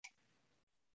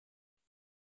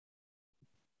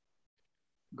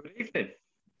Good evening.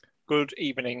 Good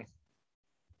evening.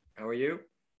 How are you?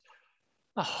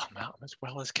 Oh, I'm as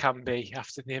well as can be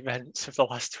after the events of the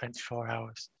last 24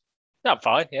 hours. Yeah, I'm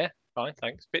fine. Yeah, fine.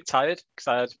 Thanks. Bit tired because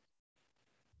I had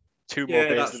two more Yeah,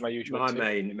 beers that's than my usual my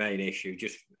two. main issue.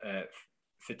 Just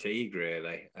fatigue,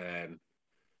 really.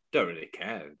 Don't really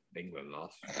care. England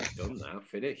lost. Done now.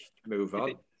 Finished. Move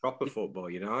on. Proper football.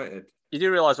 United. You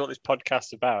do realise what this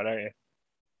podcast's about, don't you?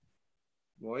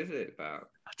 What is it about?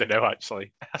 I don't know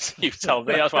actually. You tell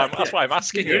me. That's why I'm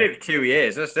asking Been you. doing it for 2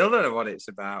 years. I still don't know what it's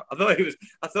about. I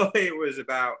thought it was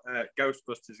about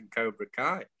Ghostbusters and Cobra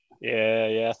Kai.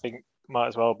 Yeah. I think might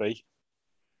as well be.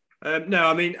 No,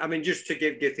 I mean, just to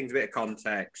give things a bit of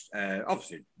context.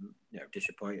 Obviously,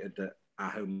 disappointed that our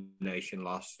home nation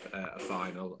lost a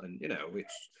final, and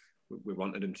we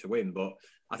wanted them to win. But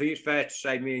I think it's fair to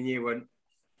say, me and you, when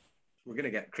we're going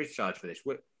to get criticised for this.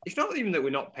 It's not even that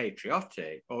we're not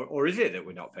patriotic, or is it that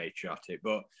we're not patriotic?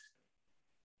 But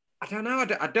I don't know.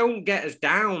 I don't get as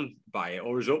down by it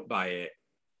or as up by it.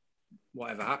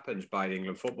 Whatever happens by the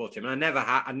England football team, and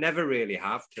I never really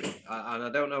have to, and I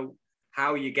don't know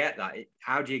how you get that.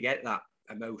 How do you get that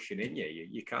emotion in you?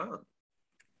 You can't.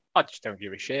 I just don't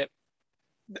give a shit.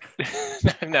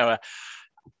 No.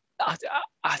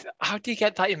 How do you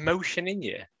get that emotion in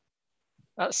you?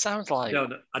 That sounds like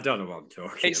I don't know what I'm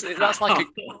talking about.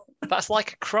 That's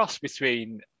like a cross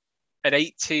between an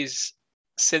 80s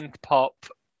synth pop,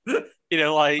 like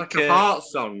a heart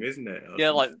song, isn't it?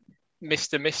 Like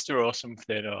Mr. Mister or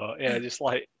something, or just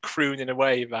like crooning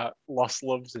away about lost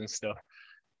loves and stuff.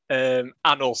 And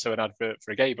also an advert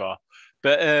for a gay bar.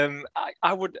 But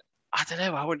I don't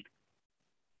know.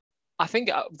 I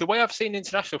think the way I've seen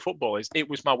international football is it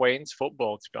was my way into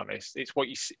football. To be honest, it's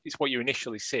what you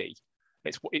initially see.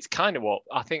 It's kind of what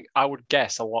I think I would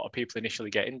guess a lot of people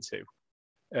initially get into.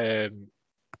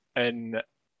 And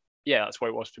yeah, that's what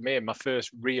it was for me. And my first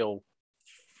real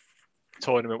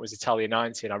tournament was Italia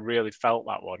 90, and I really felt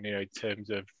that one, in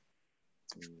terms of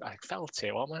I felt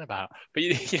it. What am I about? But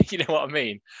you know what I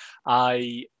mean.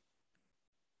 I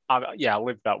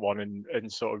lived that one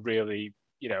and sort of really,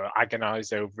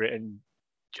 agonized over it and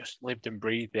just lived and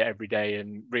breathed it every day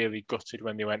and really gutted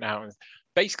when they went out, and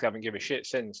basically haven't given a shit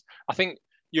since. I think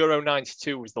Euro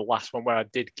 92 was the last one where I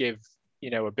did give,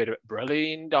 a bit of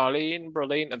Berlin, Darlene,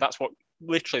 Berlin, and that's what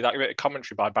literally that bit of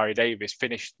commentary by Barry Davies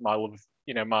finished my love,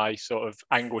 my sort of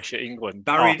anguish at England.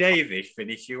 Barry Davies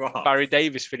finished you off. Barry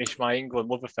Davies finished my England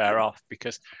love affair off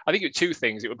because I think it was two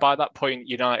things. It was by that point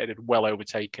United had well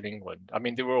overtaken England. I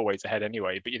mean, they were always ahead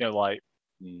anyway, but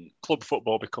club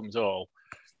football becomes all.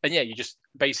 And yeah, you just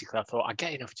basically I thought I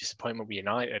get enough disappointment with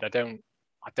United. I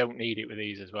don't need it with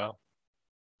these as well.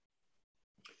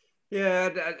 Yeah,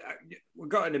 we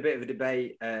got in a bit of a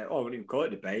debate, or we didn't even call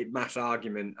it a debate, mass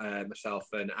argument. Myself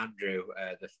and Andrew,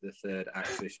 the third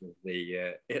axis of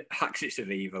the axis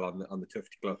of evil on the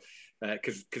Tufty Club,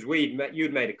 because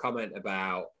you'd made a comment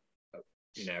about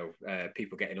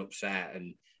people getting upset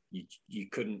and you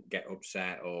couldn't get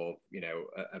upset or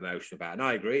emotional about it. And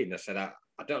I agreed, and I said I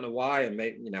don't know why, and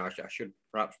I should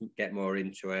perhaps get more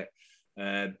into it.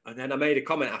 And then I made a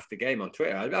comment after the game on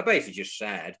Twitter. I basically just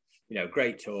said,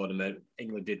 great tournament.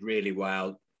 England did really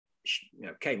well.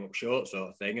 Came up short,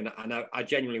 sort of thing. And I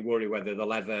genuinely worry whether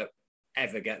they'll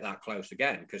ever get that close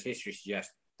again, because history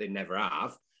suggests they never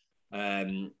have.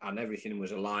 And everything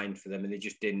was aligned for them, and they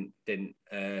just didn't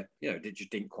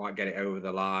quite get it over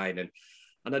the line.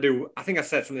 And I think I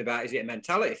said something about, is it a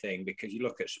mentality thing? Because you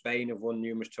look at Spain have won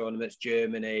numerous tournaments,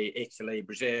 Germany, Italy,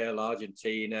 Brazil,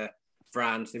 Argentina,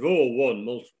 France, they've all won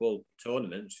multiple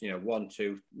tournaments, one,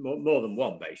 two, more than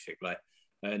one, basically.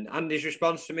 And Andy's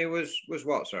response to me was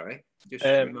what, sorry?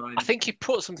 I think he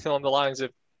put something on the lines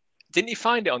of, didn't he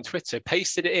find it on Twitter,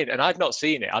 pasted it in, and I'd not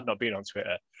seen it, I'd not been on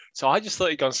Twitter. So I just thought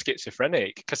he'd gone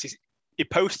schizophrenic, because he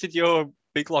posted your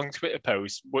big long Twitter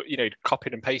post,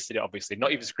 copied and pasted it, obviously,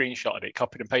 not even screenshotted it,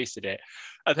 copied and pasted it,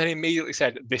 and then immediately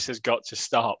said, this has got to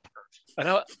stop. And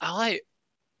I like,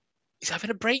 he's having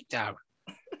a breakdown.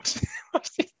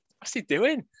 What's he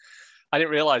doing? I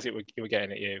didn't realise he were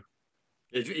getting at you.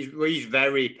 He's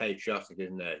very patriotic,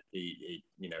 isn't he?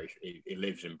 He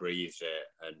lives and breathes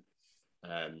it,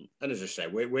 and as I say,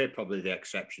 we're probably the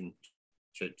exception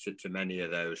to many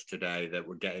of those today that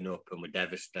were getting up and were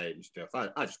devastated and stuff.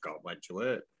 I just went to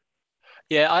work.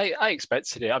 Yeah, I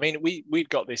expected it. I mean, we'd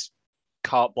got this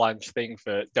carte blanche thing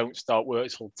for don't start work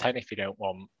till 10 if you don't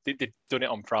want. They'd done it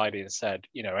on Friday and said,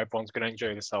 everyone's going to enjoy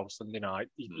themselves Sunday night.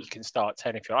 You can start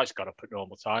 10 if you like. I just got up at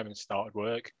normal time and started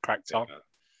work, cracked on.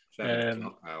 7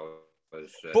 o'clock. I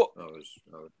was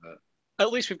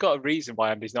at least we've got a reason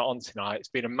why Andy's not on tonight. It's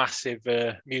been a massive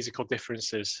musical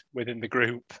differences within the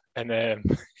group, and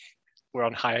we're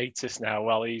on hiatus now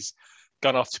while he's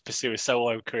gone off to pursue a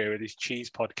solo career with his cheese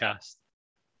podcast.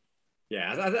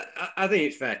 Yeah, I think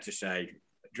it's fair to say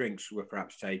drinks were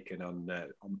perhaps taken on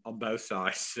both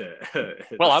sides.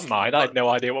 Well, I might. I had no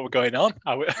idea what was going on.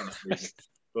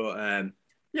 But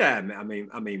yeah, I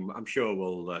mean, I'm sure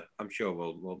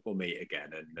we'll meet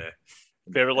again and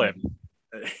Virulent.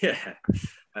 Yeah.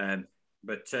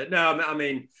 But no, I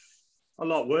mean, a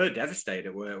lot were devastated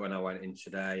at work when I went in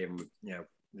today, and you know,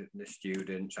 the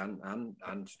students and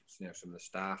you know, some of the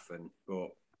staff, but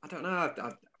I don't know.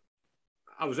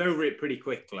 I was over it pretty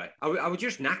quickly. I was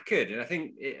just knackered, and I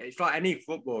think it's like any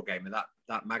football game of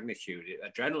that magnitude,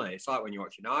 adrenaline. It's like when you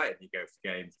watch United and you go for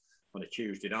games on a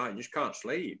Tuesday night, you just can't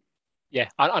sleep. Yeah,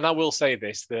 and I will say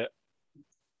this, that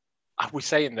we're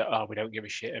saying that we don't give a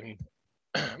shit, and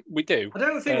we do. I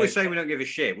don't think we're saying we don't give a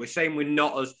shit. We're saying we're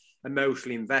not as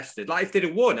emotionally invested. Like if they'd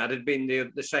have won, I'd have been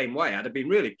the same way. I'd have been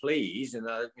really pleased, and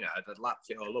I'd have lapped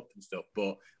it all up and stuff.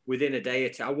 But within a day or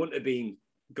two, I wouldn't have been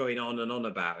going on and on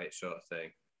about it, sort of thing.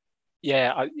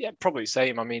 Yeah, probably the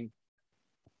same. I mean,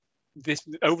 this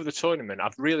over the tournament,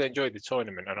 I've really enjoyed the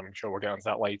tournament, and I'm sure we'll get onto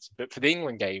that later. But for the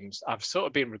England games, I've sort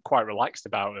of been quite relaxed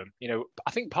about them. You know,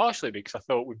 I think partially because I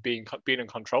thought we'd been in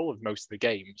control of most of the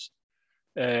games,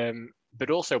 but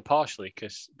also partially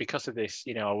because of this.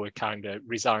 You know, we're kind of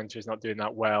resigned to us not doing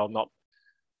that well. Not,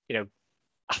 you know,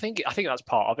 I think that's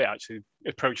part of it. Actually,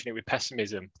 approaching it with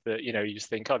pessimism, that you know, you just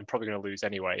think, oh, they're probably going to lose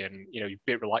anyway, and you know, you're a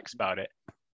bit relaxed about it.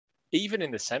 Even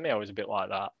in the semi, I was a bit like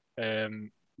that.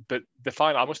 But the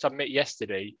final, I must admit,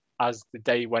 yesterday, as the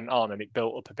day went on and it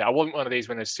built up a bit, I wasn't one of these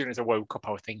when as soon as I woke up,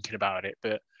 I was thinking about it.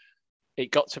 But it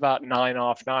got to about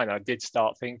 9:30. I did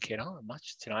start thinking, oh,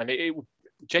 match tonight. And it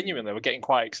genuinely, we're getting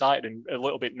quite excited and a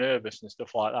little bit nervous and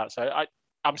stuff like that. So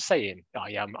I'm saying, oh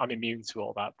yeah, I'm immune to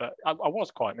all that. But I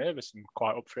was quite nervous and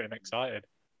quite up for it and excited.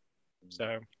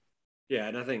 So. Yeah,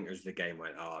 and I think as the game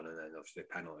went on and then obviously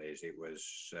penalties, it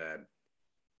was...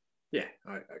 Yeah,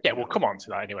 we'll come on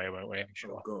to that anyway, won't we? I'm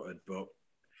sure. Good, but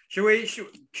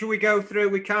should we go through?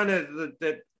 We kind of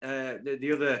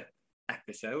the other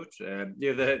episodes, the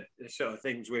other sort of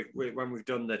things when we've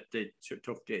done the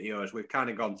tough at yours, we've kind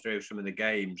of gone through some of the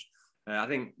games. I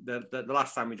think the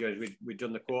last time we joined, we'd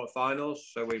done the quarterfinals,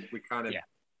 so we kind of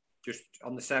just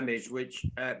on the semis, which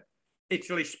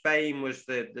Italy Spain was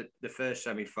the first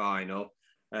semi final.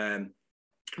 Not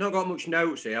got much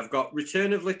notes here. I've got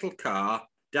return of Little Carr.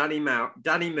 Danny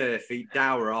Murphy,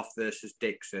 Dowroff versus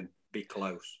Dixon. Be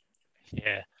close.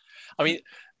 Yeah, I mean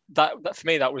that for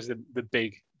me that was the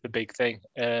big thing.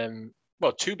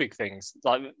 Well, two big things.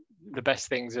 Like the best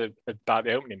things about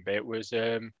the opening bit was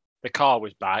the car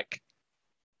was back,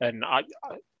 and I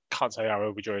can't say how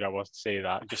overjoyed I was to see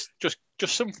that.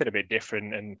 Just something a bit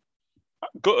different, and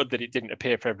gutted that it didn't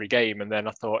appear for every game. And then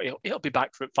I thought it'll be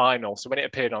back for final. So when it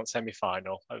appeared on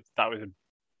semi-final, that was a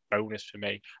bonus for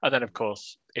me. And then of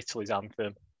course Italy's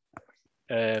anthem.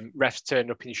 Refs turned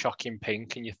up in shocking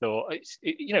pink, and you thought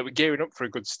we're gearing up for a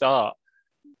good start.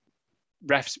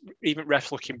 Refs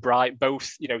looking bright.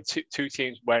 Both two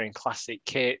teams wearing classic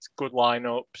kits, good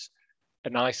lineups, a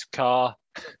nice car,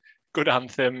 good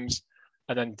anthems,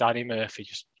 and then Danny Murphy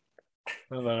just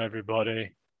hello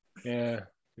everybody. Yeah,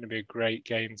 going to be a great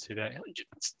game today.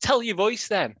 Just tell your voice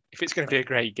then if it's going to be a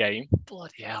great game.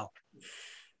 Bloody hell.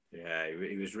 Yeah,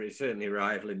 he was certainly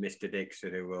rivaling Mr.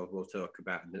 Dixon, who we'll talk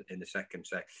about in the second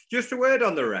set. Just a word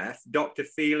on the ref, Dr.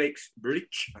 Felix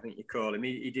Brych, I think you call him.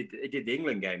 He did the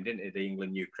England game, didn't he? The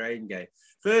England-Ukraine game.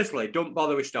 Firstly, don't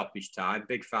bother with stoppage time.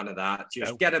 Big fan of that.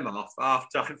 Just get him off,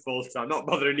 half-time, full-time, not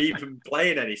bothering even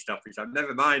playing any stoppage time.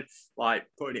 Never mind, like,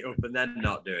 putting it up and then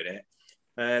not doing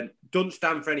it. Don't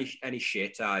stand for any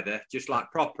shit either. Just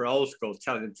like proper old school,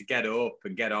 telling them to get up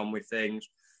and get on with things.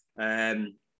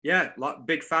 Yeah, like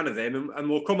big fan of him, and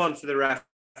we'll come on to the ref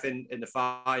in the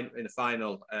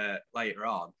final later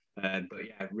on. But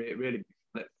yeah, really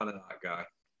fan of that guy.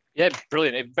 Yeah,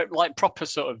 brilliant. Like proper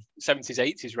sort of 70s,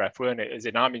 80s ref, weren't it? As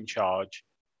in, I'm in charge.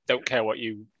 Don't care what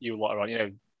you lot are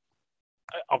on.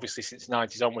 Obviously since the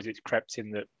 90s onwards, it's crept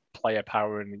in the player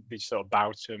power and they sort of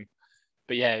bow to him.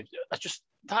 But yeah,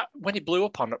 that when he blew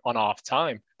up on half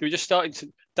time, they were just starting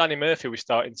to. Danny Murphy was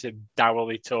starting to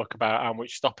dourly talk about how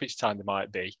much stoppage time there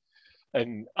might be,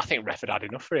 and I think ref had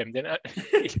enough for him, didn't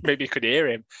it? Maybe you could hear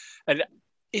him, and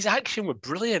his action was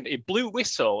brilliant. He blew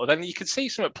whistle, and then you could see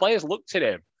some players looked at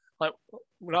him like,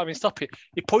 "We're not having stoppage."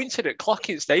 He pointed at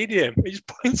Clockett Stadium. He just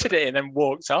pointed it and then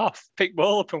walked off, picked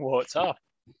ball up and walked off.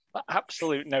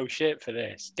 Absolute no shit for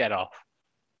this. Get off.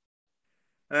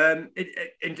 In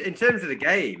terms of the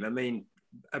game, I mean,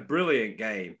 a brilliant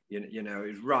game. You know,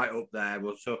 it was right up there.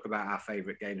 We'll talk about our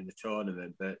favourite game in the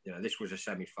tournament, but you know, this was a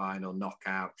semi-final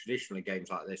knockout. Traditionally, games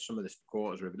like this, some of the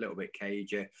quarters are a little bit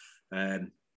cagey.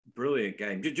 Brilliant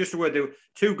game. Just where there were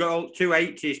two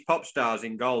 80s pop stars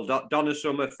in goal. Donna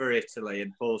Summer for Italy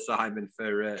and Paul Simon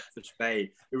for Spain.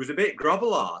 It was a bit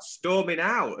Grobbelaar storming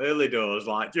out early doors,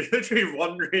 like just literally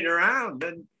wandering around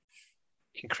and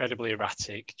incredibly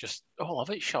erratic. Just all of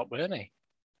it shot, weren't he?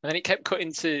 And then it kept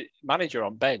cutting to manager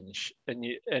on bench and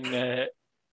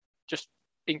just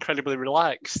incredibly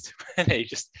relaxed. And he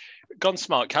just gone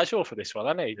smart casual for this one,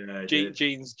 hasn't he? Yeah,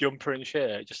 jeans, jumper, and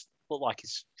shirt. Just looked like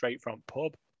he's straight from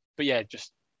pub. But yeah,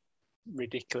 just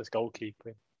ridiculous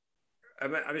goalkeeping. I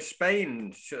mean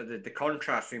Spain, sort of the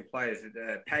contrast between players.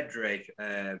 Pedri,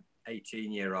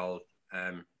 18-year-old,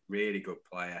 really good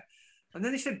player. And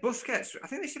then they said Busquets. I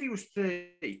think they said he was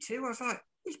 32. I was like,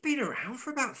 he's been around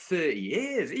for about 30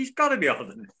 years. He's got to be older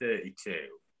than 32.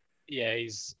 Yeah,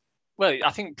 well,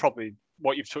 I think probably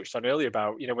what you've touched on earlier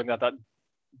about, you know, when they had that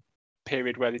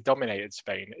period where they dominated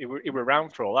Spain, it were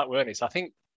around for all that, weren't it? So I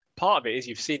think part of it is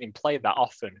you've seen him play that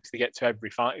often because they get to every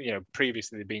fight. You know,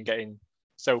 previously they've been getting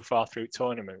so far through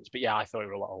tournaments. But yeah, I thought he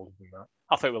was a lot older than that.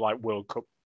 I thought it was like World Cup,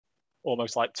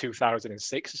 almost like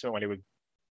 2006 or something when he was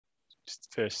just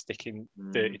first sticking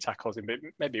 30 tackles in. But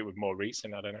maybe it was more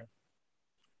recent. I don't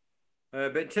know.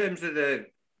 But in terms of the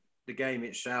game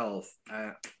itself,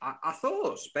 I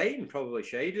thought Spain probably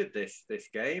shaded this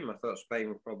game. I thought Spain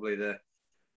were probably the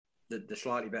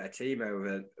slightly better team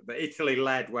over, but Italy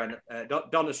led when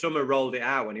Donna Summer rolled it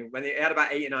out when he had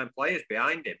about 8 or 9 players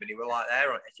behind him, and he was like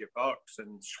there on edge of box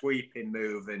and sweeping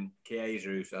move, and Chiesa,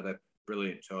 who's had a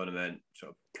brilliant tournament, sort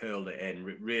of curled it in.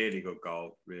 Really good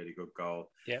goal.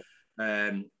 Yeah.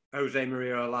 Jose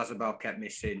Maria Olazabal kept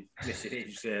missing his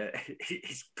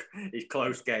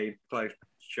close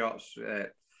shots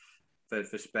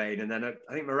for Spain, and then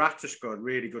I think Morata scored a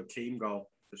really good team goal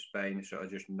for Spain, sort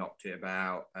of just knocked it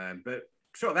about. But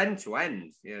sort of end to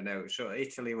end, you know, sort of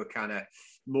Italy were kind of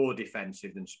more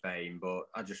defensive than Spain, but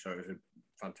I just thought it was a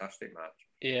fantastic match.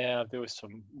 Yeah, there was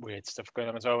some weird stuff going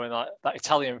on as well. And like that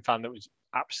Italian fan that was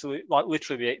absolutely, like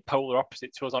literally the polar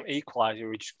opposite to us on Equaliser, who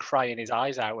was just crying his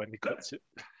eyes out when they cut to.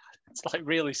 It's like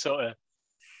really sort of,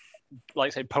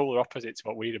 like say, polar opposite to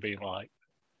what we'd have been like.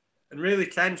 And really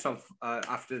tense on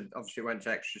after obviously it went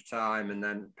to extra time and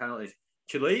then penalties.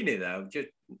 Chiellini though, just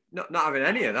not having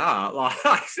any of that. Like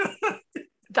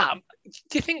that.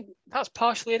 Do you think that's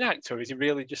partially an act, or is he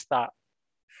really just that?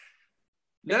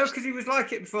 No, because he was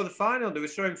like it before the final. There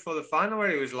was something before the final where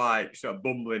he was like sort of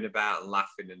bumbling about and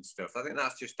laughing and stuff. I think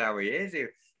that's just how he is. He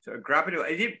sort of grabbing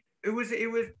it. There was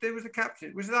a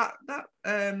captain. Was that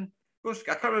Busk?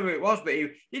 I can't remember who it was, but he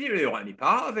didn't really want any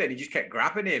part of it. He just kept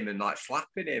grabbing him and like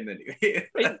slapping him.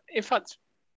 And in fact,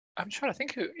 I'm trying to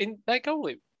think who in their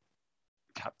goalie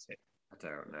captain. I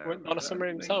don't know. Donna Summer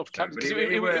himself, captain.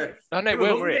 They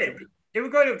were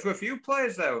going up to a few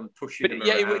players though and pushing them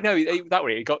around. That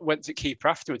way he went to keeper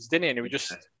afterwards, didn't he? And he was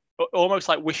just almost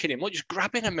like wishing him, like just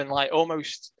grabbing him and like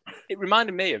almost. It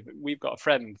reminded me of, we've got a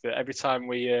friend that every time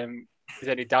there's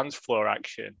any dance floor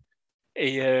action,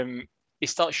 he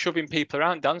starts shoving people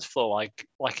around dance floor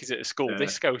like he's at a school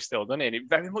disco still, doesn't he? And it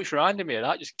very much reminded me of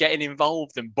that, just getting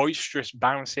involved and boisterous,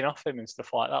 bouncing off him and stuff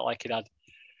like that, like he'd had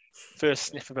first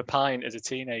sniff of a pint as a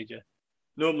teenager.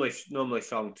 Normally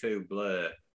song 2, Blur,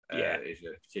 is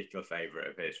a particular favourite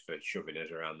of his for shoving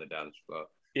us around the dance floor.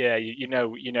 Yeah, you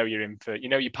know you're in for,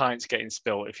 your pint's getting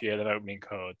spilt if you hear the opening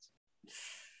chords.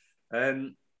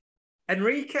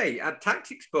 Enrique had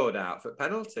tactics board out for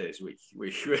penalties,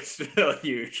 which was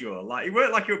unusual. Like, he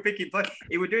weren't like he were picking players.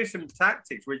 He were doing some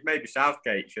tactics, which maybe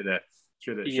Southgate should have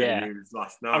used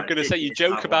last night. I'm going to say you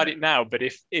joke about it now, but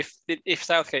if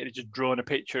Southgate had just drawn a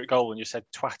picture at goal and just said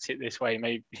twat it this way,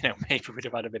 maybe we'd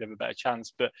have had a bit of a better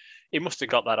chance. But he must have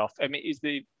got that off. I mean, is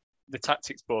the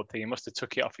tactics board thing? He must have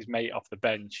took it off his mate off the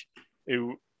bench,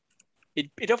 who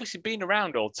he'd obviously been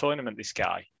around all tournament. This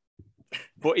guy.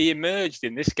 But he emerged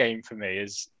in this game for me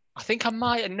as, I think I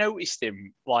might have noticed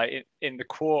him like in the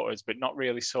quarters, but not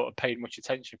really sort of paid much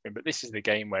attention to him. But this is the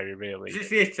game where he really. Is this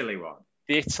the Italy one?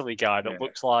 The Italy guy that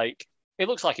looks like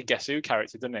a Guess Who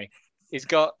character, doesn't he? He's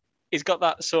got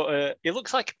that sort of. He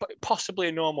looks like possibly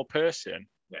a normal person.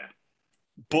 Yeah.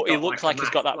 But he looks like he's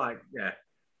got that.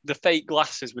 The fake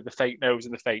glasses with the fake nose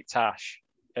and the fake tash.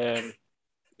 In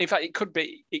fact, it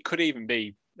could even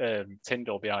be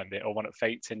Tyndall behind it, or one of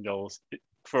fake Tyndall's.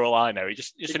 For all I know,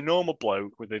 he's just a normal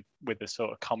bloke with a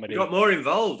sort of comedy. He got more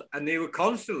involved, and they were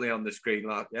constantly on the screen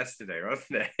like yesterday,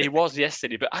 wasn't it? He was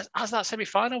yesterday, but as that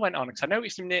semi-final went on, because I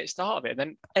noticed him near the start of it, and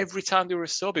then every time there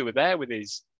was a sub, he was there with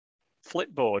his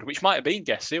Flipboard, which might have been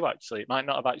Guess Who, actually. It might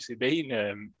not have actually been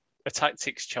a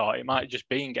tactics chart. It might have just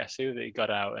been Guess Who that he got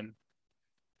out. And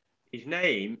his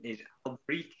name is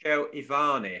Alberto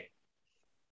Ivani.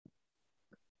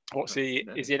 what's he?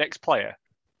 Is he an ex-player?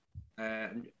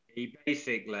 He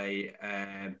basically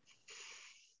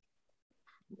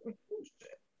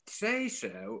say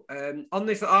so. On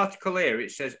this article here,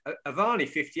 it says Ivani,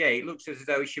 58, looks as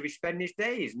though he should be spending his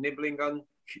days nibbling on,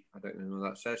 I don't know what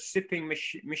that says, sipping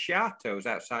macchiatos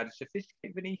outside a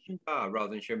sophisticated Venetian bar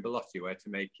rather than showing Belotti where to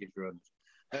make his runs.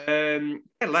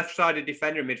 Left-sided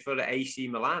defender and midfielder AC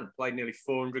Milan, played nearly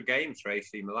 400 games for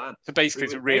AC Milan. So basically,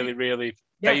 it's a really, really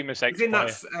famous ex-player. He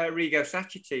was in that Rigo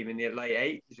Sacchi team in the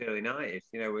late 80s, early 90s,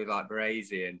 with like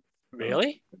Baresi and...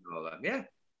 Really? And all that. Yeah.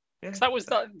 So that was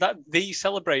that the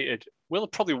celebrated. We'll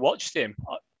have probably watched him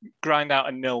grind out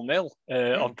a 0-0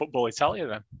 on Football Italia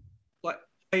then.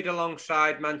 Played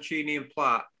alongside Mancini and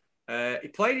Platt. He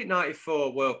played at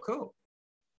 94 World Cup.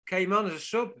 Came on as a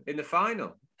sub in the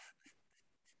final.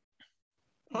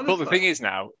 Honestly. But the thing is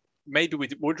now, maybe we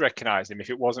would recognise him if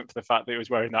it wasn't for the fact that he was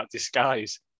wearing that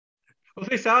disguise. Well,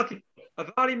 this article,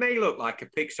 Ivani may look like a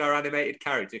Pixar animated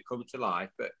character come to life,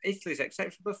 but Italy's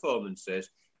exceptional performances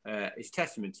is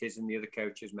testament to his and the other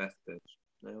coaches' methods.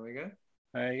 There we go.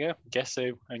 There you go. Guess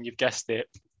who? And you've guessed it.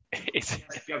 It's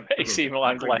AC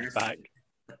Milan's left back.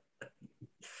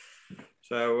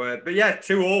 So, but yeah,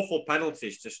 2 awful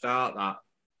penalties to start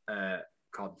that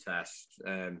contest.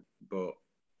 But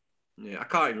yeah, I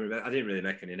can't even remember. I didn't really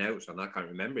make any notes on that. I can't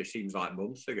remember. It seems like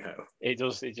months ago. It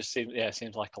does. It just seems. Yeah, it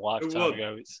seems like a lifetime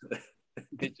ago.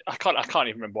 I can't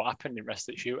even remember what happened in the rest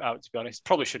of the shootout. To be honest,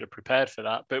 probably should have prepared for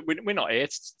that. But we're not here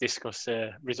to discuss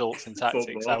results and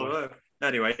tactics.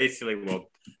 Anyway, Italy won.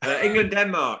 England,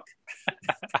 Denmark.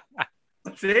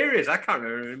 I'm serious. I can't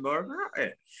remember more about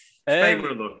it. Spain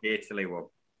were lucky. Italy won.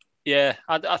 Yeah,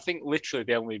 I think literally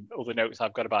the only other notes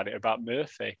I've got about it are about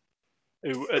Murphy,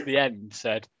 who at the end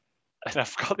said, and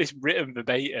I've got this written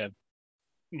verbatim,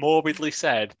 morbidly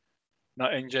said,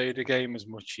 "Not enjoyed the game as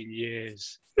much in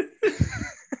years."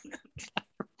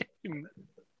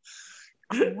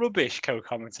 Rubbish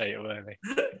co-commentator, weren't they?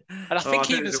 And I think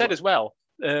he even said as well,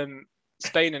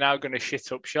 Spain are now going to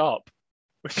shit up shop.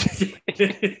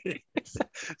 It's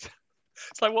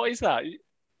like, what is that?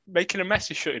 Making a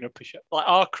mess of shutting up a shop? Like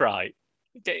Arkwright,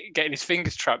 getting his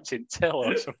fingers trapped in till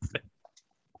or something.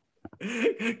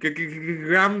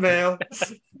 Granville.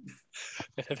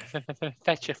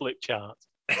 Fetch a flip chart.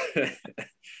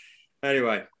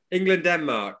 Anyway, England,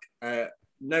 Denmark.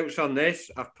 Notes on this,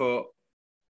 I've put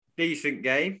decent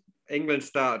game. England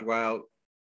started well.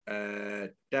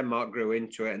 Denmark grew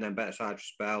into it and then better side for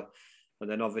spell. And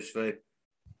then obviously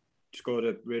scored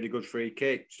a really good free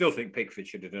kick. Still think Pickford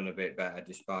should have done a bit better,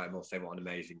 despite him all saying what an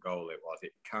amazing goal it was.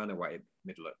 It kind of went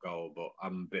middle at goal, but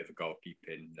I'm a bit of a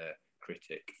goalkeeping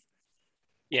critic.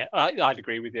 Yeah, I'd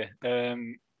agree with you.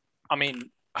 I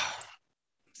mean,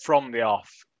 from the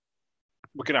off,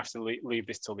 we're gonna have to leave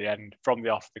this till the end. From the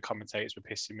off, the commentators were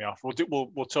pissing me off.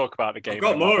 We'll talk about the game. I've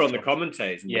got more on the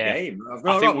commentators in the game. I've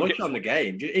got much on the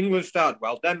game. England started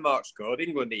well. Denmark scored.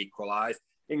 England equalised.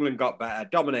 England got better.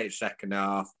 Dominated second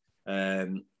half.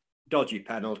 Dodgy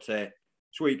penalty.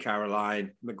 Sweet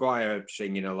Caroline. Maguire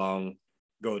singing along.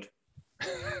 Good.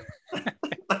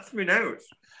 That's my notes.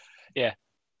 Yeah.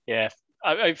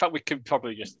 In fact, we could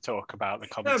probably just talk about the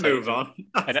commentators. Move on.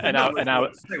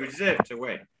 We deserve to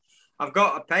win. I've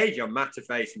got a page on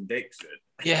Matterface and Dixon.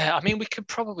 Yeah, I mean, we could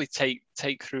probably take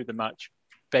through the match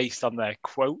based on their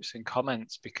quotes and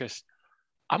comments, because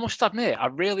I must admit, I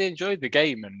really enjoyed the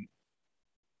game, and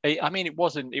it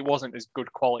wasn't as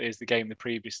good quality as the game the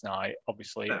previous night,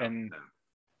 obviously,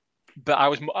 but I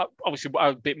was obviously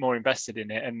a bit more invested in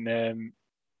it, and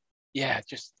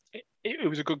it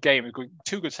was a good game.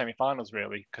 Two good semi-finals,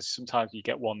 really, because sometimes you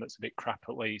get one that's a bit crap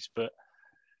at least. But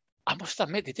I must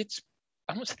admit,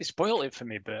 I won't say they spoiled it for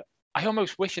me, but I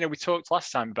almost wish, we talked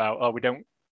last time about, we don't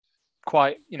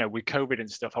quite, with COVID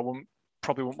and stuff,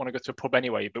 probably wouldn't want to go to a pub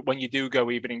anyway. But when you do go,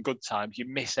 even in good times, you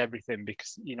miss everything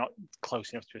because you're not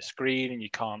close enough to a screen and you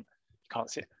can't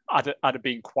see. I'd have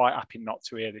been quite happy not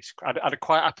to hear this. I'd have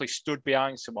quite happily stood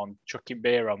behind someone chucking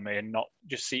beer on me and not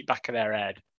just seat back of their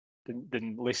head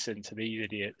than listen to these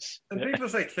idiots. And people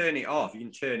say turn it off. You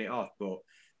can turn it off, but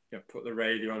put the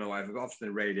radio on or whatever. Obviously,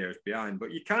 the radio is behind, but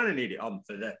you kind of need it on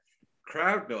for the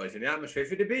crowd noise and the atmosphere.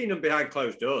 If it had been behind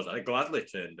closed doors, I'd have gladly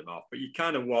turned them off. But you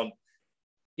kind of want,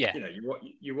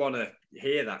 you want to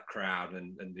hear that crowd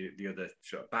and the other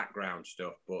sort of background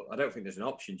stuff. But I don't think there's an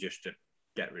option just to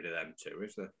get rid of them too,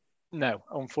 is there? No,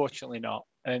 unfortunately not.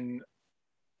 And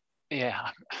yeah,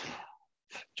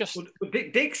 just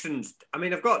Dixon's. I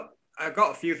mean, I've got I've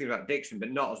got a few things about Dixon,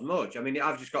 but not as much. I mean,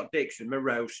 I've just got Dixon,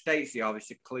 Moreau, states the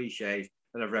obvious cliches,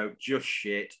 and I wrote just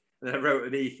shit, and then I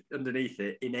wrote underneath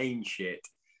it inane shit.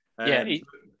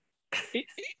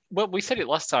 Well, we said it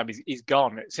last time. He's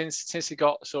gone since he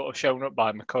got sort of shown up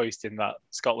by McCoist in that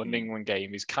Scotland-England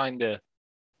game. He's kind of,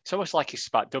 it's almost like he's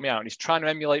spat dummy out, and he's trying to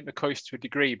emulate McCoist to a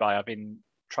degree by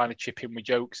trying to chip in with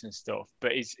jokes and stuff.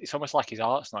 But it's almost like his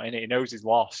heart's not in it. He knows he's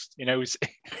lost. He knows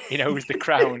the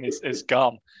crown is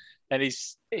gone, and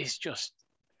he's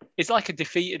like a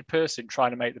defeated person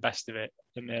trying to make the best of it.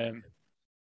 And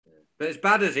but as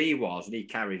bad as he was, and he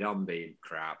carried on being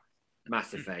crap,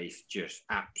 Matterface just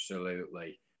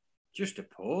absolutely just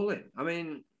appalling. I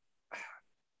mean,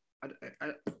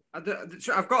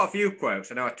 I've got a few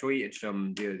quotes. I know I tweeted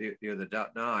some the other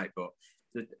night, but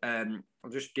I'll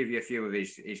just give you a few of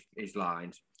his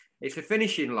lines. It's the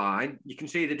finishing line. You can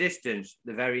see the distance,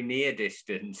 the very near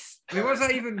distance. I mean, what does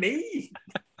that even mean?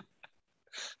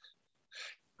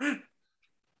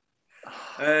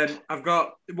 I've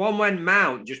got one when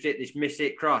Mount just hit this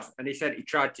miss-hit cross, and he said he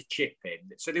tried to chip in.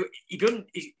 So he doesn't.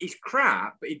 He's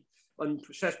crap, but he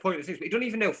says pointless things. But he doesn't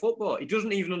even know football. He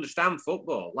doesn't even understand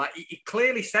football. Like he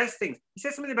clearly says things. He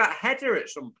said something about header at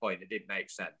some point that didn't make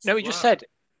sense. No, he just said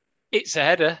it's a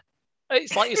header.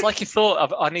 It's like he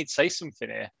thought I need to say something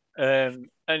here.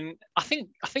 And I think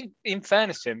in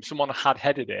fairness to him, someone had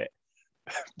headed it,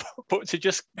 but to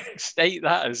just state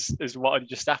that as what had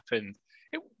just happened.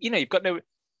 You've got no.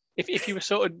 If you were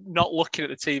sort of not looking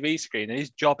at the TV screen, and his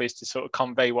job is to sort of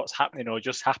convey what's happening or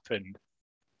just happened,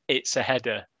 it's a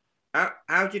header.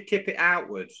 How do you tip it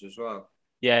outwards as well?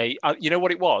 Yeah, you know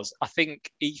what it was? I think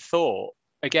he thought,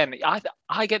 again,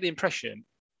 I get the impression,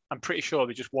 I'm pretty sure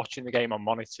they're just watching the game on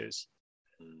monitors,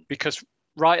 because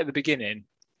right at the beginning,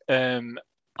 I mean,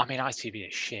 ITV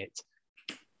is shit.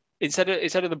 Instead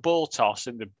of the ball toss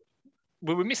and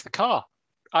we missed the car.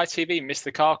 ITV missed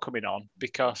the car coming on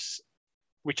because,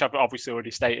 which I've obviously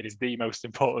already stated is the most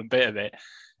important bit of it.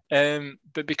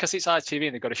 But because it's ITV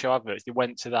and they've got to show adverts, they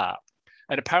went to that.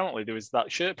 And apparently there was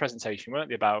that shirt presentation, weren't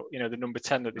they, about the number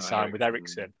 10 that they signed with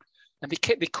Ericsson, and they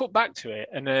cut back to it,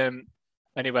 and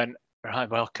he went, right,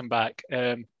 welcome back.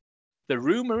 The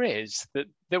rumor is that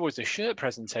there was a shirt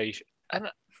presentation,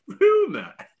 and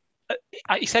rumor.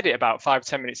 He said it about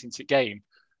 5-10 minutes into the game.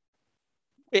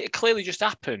 It clearly just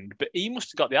happened, but he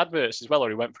must have got the adverts as well, or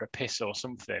he went for a piss or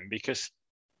something, because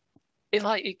he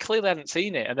clearly hadn't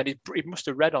seen it, and then he must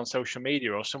have read on social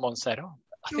media, or someone said, "Oh,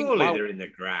 surely they're in the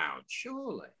ground."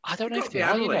 Surely, I don't know if they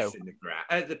are. In the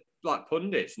ground, the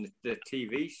pundits and the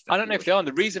TV stuff. I don't know if they are. And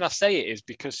the reason I say it is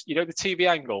because the TV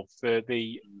angle for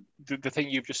the thing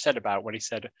you've just said about when he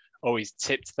said, "Oh, he's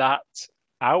tipped that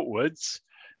outwards."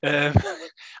 I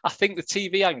think the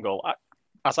TV angle,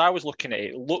 as I was looking at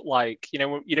it, looked like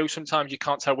sometimes you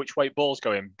can't tell which way ball's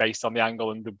going based on the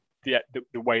angle and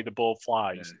the way the ball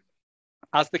flies. Yeah.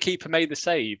 As the keeper made the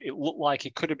save, it looked like he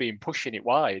could have been pushing it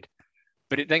wide,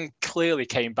 but it then clearly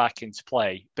came back into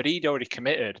play. But he'd already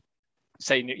committed,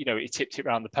 saying he tipped it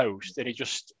around the post, and he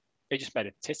just made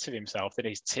a tit of himself. And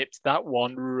he's tipped that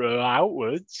one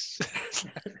outwards.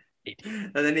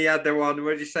 And then he had the one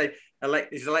where you say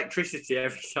there's electricity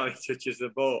every time he touches the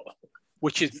ball.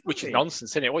 Which is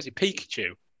nonsense, isn't it? Was it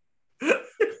Pikachu?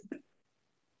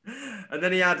 And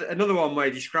then he had another one where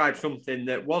he described something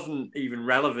that wasn't even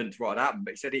relevant to what had happened,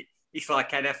 but he said it's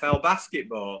like NFL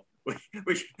basketball,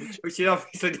 which obviously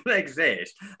doesn't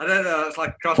exist. I don't know. It's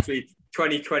like a cross between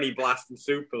 2020 Blast and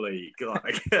Super League.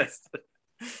 Like,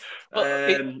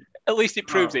 at least it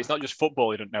proves that it's not just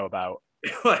football you don't know about.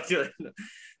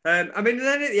 I mean,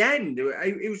 then at the end,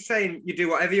 he was saying, "You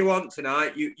do whatever you want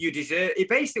tonight. You deserve." He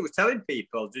basically was telling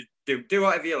people, "Just do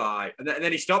whatever you like." And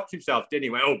then he stopped himself, didn't he?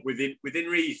 Went, "Oh, within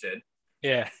reason."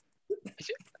 Yeah.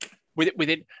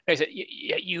 within. He said,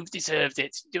 "Yeah, you've deserved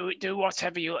it. Do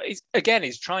whatever you."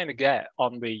 He's trying to get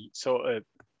on the sort of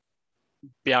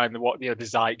behind the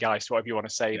zeitgeist, whatever you want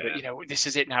to say. Yeah. But this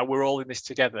is it now. We're all in this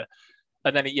together.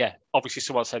 And then obviously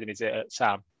someone said in his ear,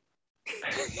 Sam.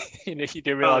 You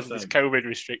do realise there's COVID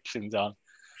restrictions on.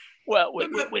 Well,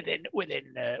 within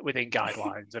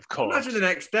guidelines, of course. Imagine the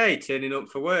next day turning up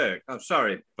for work. I'm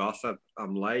sorry, boss,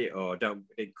 I'm late, or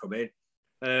didn't come in.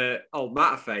 Old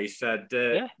Matterface said,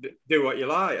 "Do what you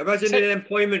like." Imagine an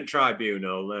employment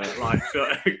tribunal,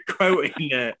 sort of quoting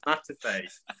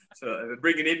Matterface, so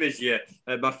bringing him as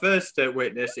my first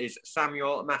witness is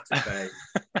Samuel Matterface.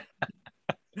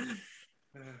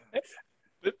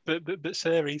 But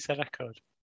sir, he said I could.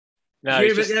 No, you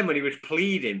remember then when he was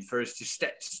pleading for us to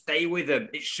stay with him?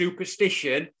 It's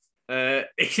superstition.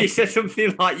 He said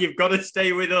something like, "You've got to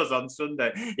stay with us on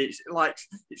Sunday." It's like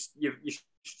you're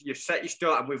you set your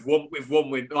start and we've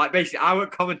won. Like basically, I would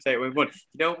commentate when we won.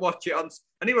 You don't watch it on.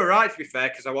 And he were right to be fair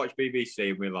because I watched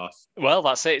BBC and we lost. Well,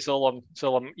 that's it. It's all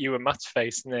on you and Matt's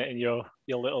face, isn't it? And your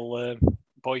little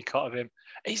boycott of him.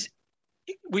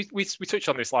 We touched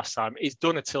on this last time. He's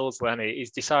done a Tilsley, and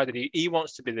he's decided he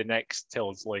wants to be the next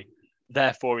Tilsley.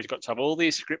 Therefore, he's got to have all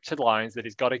these scripted lines that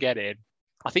he's got to get in.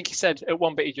 I think he said at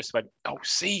one bit he just went, "Oh,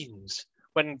 scenes,"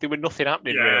 when there was nothing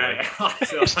happening really.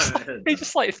 He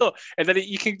just like thought, and then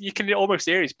you can almost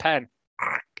hear his pen.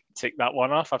 Tick that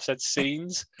one off. I've said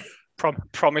scenes.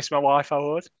 Promised my wife I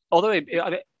would. Although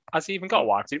has he even got a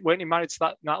wife? Weren't he married to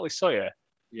that Natalie Sawyer?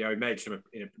 Yeah, he made some.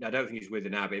 I don't think he's with her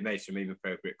now, but he made some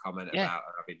inappropriate comment about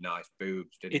her having nice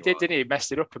boobs. He did, didn't he? He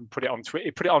messed it up and put it on Twitter.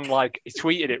 He put it on he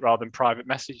tweeted it rather than private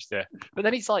messaged her. But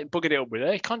then he's like bugging it up with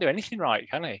her. He can't do anything right,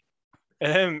 can he?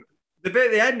 The bit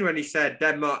at the end when he said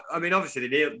Denmark. I mean, obviously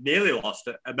they nearly lost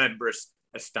a member of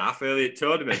staff early at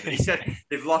tournament. But he said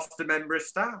they've lost a member of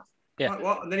staff. Yeah. Like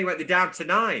what? And then he went, they're down to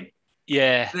 9.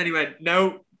 Yeah. And then he went,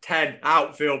 no 10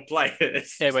 outfield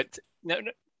players. Yeah, but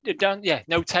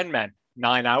no 10 men.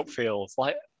 9 outfields.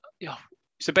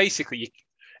 So basically,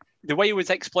 the way he was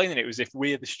explaining it was if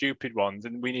we're the stupid ones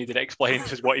and we needed to explain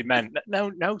to us what he meant.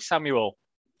 No, Samuel,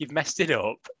 you've messed it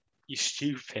up. You're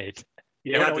stupid.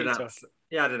 He had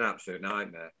an absolute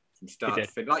nightmare from start to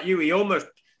finish. Like he almost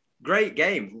great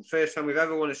game. First time we've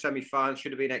ever won a semi-final.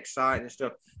 Should have been exciting and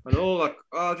stuff. And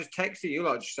just texting you,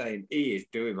 just saying he is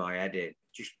doing my head in.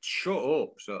 Just shut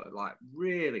up. So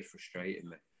really frustrating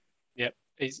me. Yep,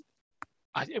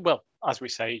 as we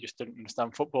say, he just didn't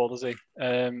understand football, does he?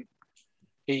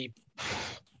 He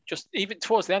just, even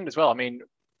towards the end as well, I mean,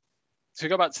 to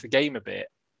go back to the game a bit,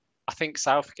 I think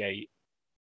Southgate,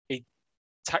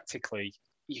 tactically,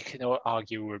 you can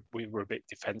argue we were a bit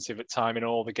defensive at time in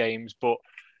all the games, but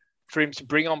for him to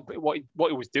bring on what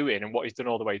he was doing and what he's done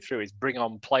all the way through is bring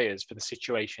on players for the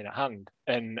situation at hand.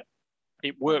 And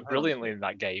it worked brilliantly in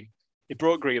that game. He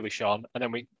brought Grealish on, and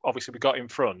then we got in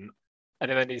front, and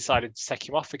then he decided to take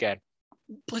him off again.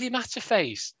 Bloody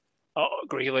Matterface. Oh,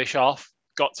 Grealish off.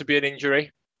 Got to be an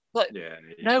injury.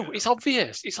 It's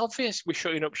obvious. It's obvious we're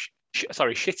shitting up shop.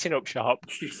 Shitting up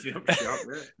shop,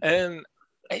 yeah.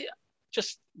 It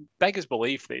just beggars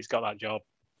belief that he's got that job.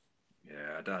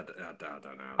 Yeah, I don't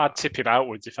know. I'd tip him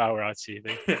outwards if I were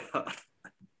ITV.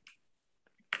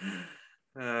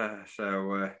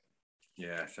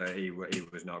 So he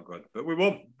was not good, but we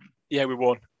won. Yeah, we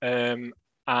won.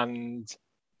 And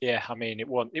yeah, I mean, it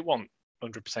wasn't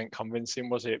 100% convincing,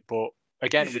 was it? But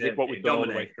again, we did what we done all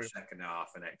the way through. Second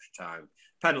half and extra time.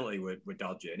 Penalty were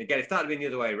dodgy. And again, if that had been the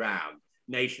other way around,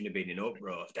 Nation had been in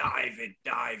uproar, diving,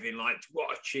 like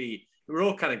what a cheat. We were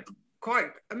all kind of quite.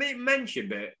 I mean, mentioned,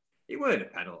 but it weren't a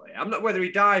penalty. I'm not whether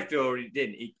he dived or he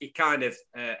didn't. He kind of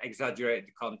exaggerated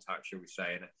the contact, shall we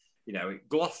say, and it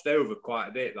glossed over quite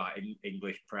a bit, like in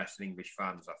English press and English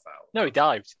fans, I felt. No, he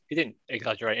dived. He didn't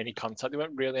exaggerate any contact. There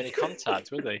weren't really any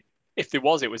contact, were they? If there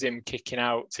was, it was him kicking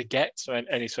out to get to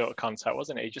any sort of contact,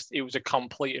 wasn't it? It was a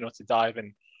complete and utter dive,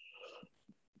 and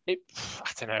I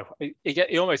don't know.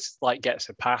 He almost gets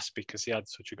a pass because he had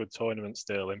such a good tournament,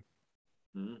 Sterling.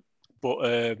 Mm.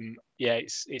 But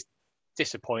it's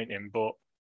disappointing. But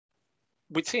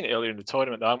we'd seen it earlier in the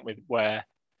tournament, haven't we? Where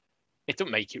it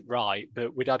doesn't make it right,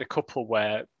 but we'd had a couple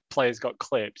where players got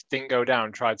clipped, didn't go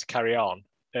down, tried to carry on,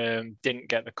 didn't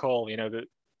get the call. That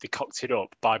they cocked it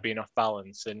up by being off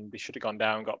balance, and they should have gone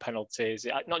down, got penalties.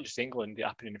 Not just England, it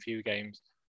happened in a few games.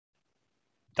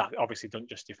 That obviously doesn't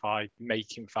justify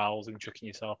making fouls and chucking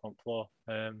yourself on the floor.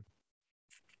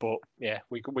 But yeah,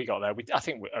 we got there. I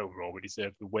think overall we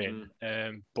deserved the win,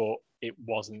 but it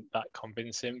wasn't that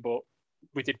convincing. But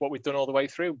we did what we'd done all the way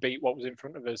through, beat what was in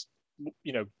front of us.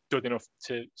 Good enough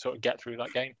to sort of get through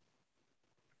that game.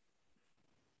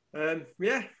 So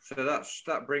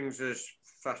that brings us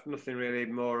fast. Nothing really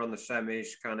more on the semis.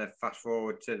 Kind of fast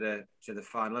forward to the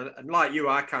final. And like you,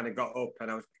 I kind of got up and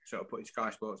I was sort of putting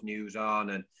Sky Sports News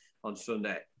on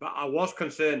Sunday. But I was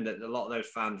concerned that a lot of those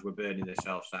fans were burning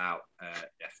themselves out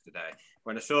yesterday.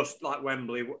 When I saw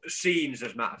Wembley scenes,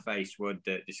 as Matterface would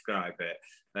describe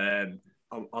it,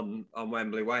 on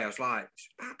Wembley Way, I was like, it's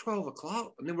about 12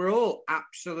 o'clock, and they were all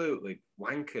absolutely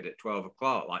wankered at 12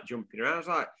 o'clock, jumping around. I was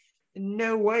like,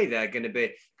 no way they're going to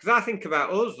be, because I think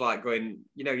about us going,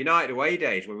 United away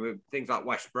days when we things like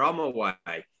West Brom away,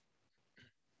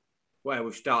 where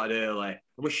we've started early and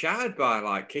we're shouted by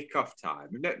kickoff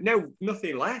time.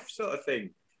 Nothing left, sort of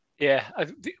thing. Yeah,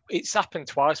 it's happened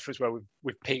twice for us where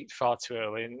we've peaked far too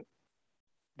early, and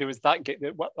there was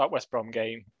that West Brom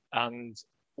game and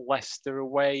Leicester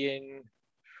away in,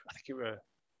 I think it were,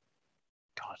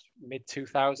 mid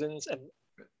 2000s, and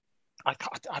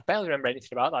I barely remember anything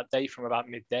about that day from about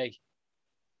midday.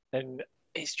 And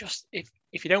it's just, if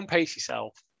you don't pace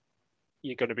yourself,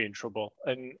 you're going to be in trouble.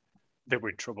 And they were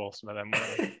in trouble, some of them,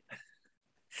 weren't they?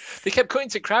 They kept cutting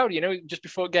to crowd, just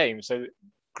before games. So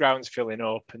ground's filling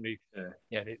up, and they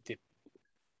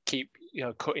keep,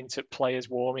 cutting to players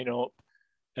warming up,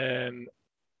 and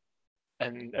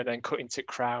then cutting to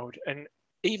crowd. And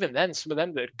even then, some of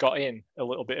them that had got in a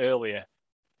little bit earlier,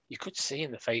 you could see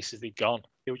in the faces they'd gone.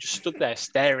 They were just stood there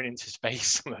staring into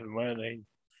space, some of them, weren't they?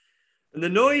 And the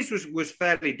noise was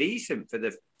fairly decent for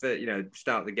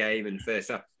start of the game and first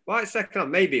half. Well, second half,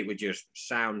 maybe it would just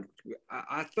sound.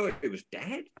 I thought it was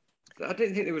dead. I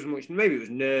didn't think there was much. Maybe it was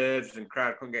nerves and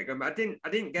crowd couldn't get going. But I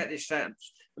didn't get this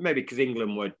sense. Maybe because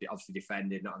England were obviously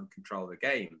defended, not in control of the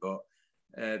game. But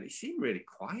it seemed really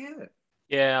quiet.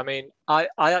 Yeah, I mean, I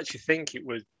actually think it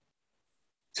was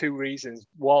two reasons.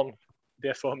 One,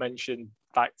 the aforementioned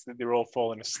fact that they were all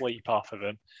falling asleep, half of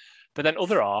them. But then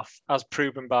other half, as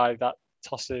proven by that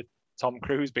tosser Tom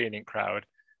Cruise being in crowd,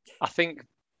 I think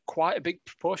quite a big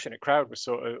proportion of crowd was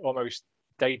sort of almost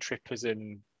day trippers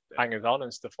and hangers on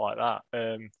and stuff like that.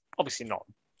 Obviously not.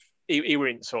 He were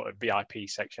in sort of VIP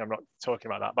section. I'm not talking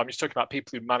about that, but I'm just talking about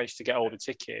people who managed to get all the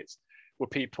tickets. Were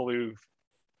people who've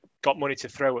got money to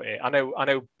throw at it. I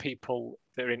know people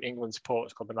that are in England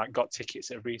Supporters Club and that got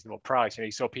tickets at a reasonable price.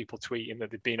 You saw people tweeting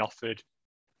that they'd been offered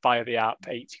via the app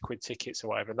 80 quid tickets or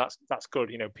whatever. And that's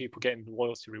good. People getting the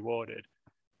loyalty rewarded.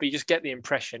 But you just get the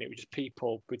impression it was just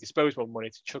people with disposable money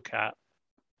to chuck at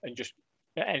and just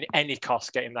at any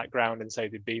cost get in that ground and say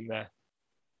they'd been there.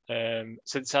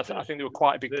 So I think there were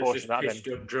quite a big portion of that. Pissed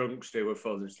up drunks who were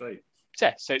falling asleep.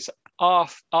 Yeah, so it's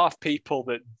half people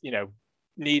that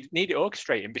need it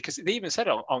orchestrating, because they even said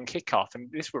on kickoff, and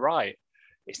this were right.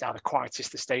 It's now the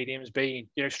quietest the stadium's been.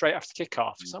 Straight after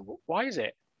kickoff. So why is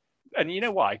it? And you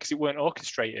know why? Because it weren't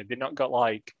orchestrated. They've not got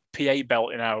like PA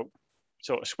belting out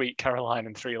sort of Sweet Caroline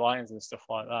and Three Lions and stuff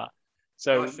like that.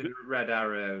 So the Red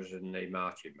Arrows and the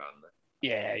marching band.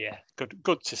 Yeah.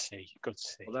 Good to see.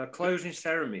 Well, they're closing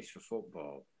ceremonies for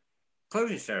football.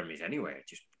 Closing ceremonies anyway are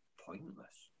just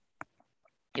pointless.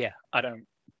 Yeah,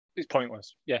 it's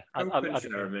pointless. Yeah,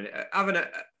 ceremony. Have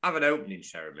an opening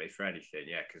ceremony for anything,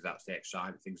 yeah, because that's the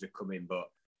exciting things that come in. But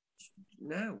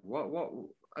no, what?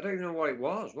 I don't even know what it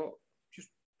was.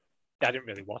 I didn't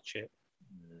really watch it.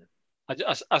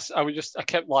 Yeah. I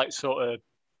kept like sort of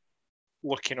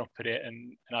looking up at it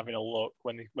and having a look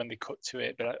when they cut to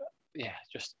it, but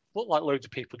just looked like loads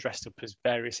of people dressed up as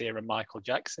various era Michael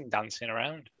Jackson dancing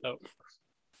around. So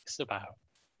it's about.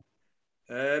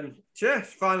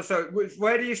 Fine. So,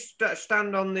 where do you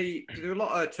stand on the? There's a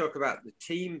lot of talk about the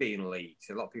team being leaked.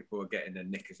 A lot of people are getting their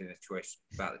knickers in a twist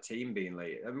about the team being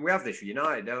leaked. I mean, we have this for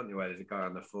United, don't we? Where there's a guy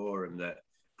on the forum that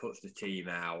puts the team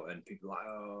out, and people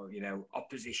are like,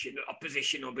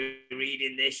 opposition will be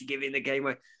reading this, giving the game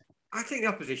away. I think the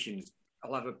oppositions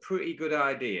will have a pretty good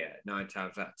idea 9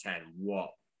 times out of 10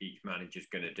 what each manager's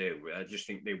going to do. I just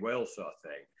think they will, sort of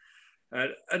thing.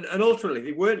 And ultimately,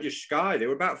 they weren't just Sky. There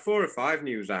were about 4 or 5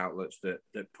 news outlets that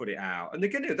put it out. And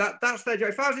they're going to do that. That's their job.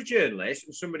 If I was a journalist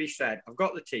and somebody said, I've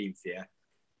got the team for you,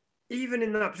 even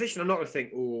in that position, I'm not going to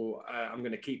think, I'm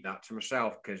going to keep that to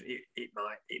myself because it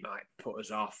might put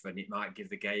us off and it might give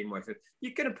the game away.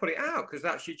 You're going to put it out because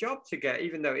that's your job to get,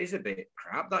 even though it is a bit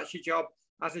crap, that's your job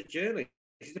as a journalist.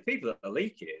 It's the people that are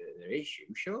leaking it that are the issue,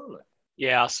 surely.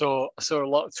 Yeah, I saw a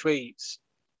lot of tweets.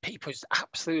 People just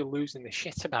absolutely losing the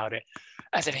shit about it.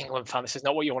 As an England fan, this is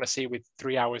not what you want to see with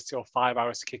 3 hours or 5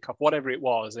 hours to kick off, whatever it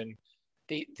was. And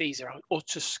these are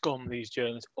utter scum, these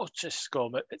journalists, utter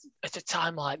scum at a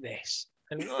time like this.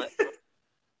 And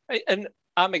and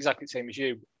I'm exactly the same as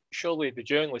you. Surely the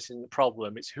journalist isn't the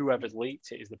problem. It's whoever's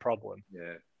leaked it is the problem.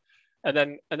 Yeah.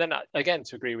 And then again,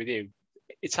 to agree with you,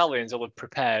 Italians will have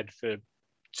prepared for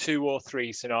 2 or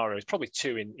 3 scenarios, probably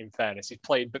 2 in fairness. He's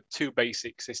played but 2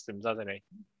 basic systems, hasn't he?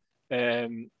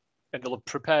 And they'll have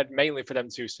prepared mainly for them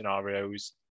 2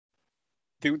 scenarios.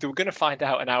 They were going to find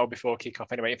out an hour before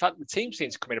kickoff anyway. In fact, the team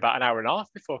seems to come in about an hour and a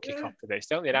half before kickoff for this,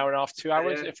 don't they? An hour and a half, 2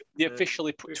 hours. If they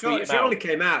officially tweet them out. It only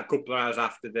came out a couple of hours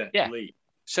after the league.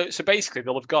 So basically,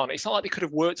 they'll have gone. It's not like they could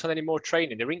have worked on any more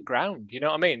training. They're in ground. You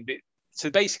know what I mean? So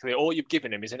basically, all you've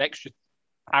given them is an extra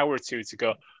hour or 2 to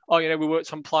go, we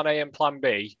worked on plan A and plan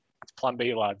B. It's plan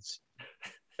B, lads.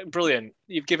 Brilliant.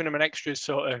 You've given them an extra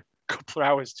sort of couple of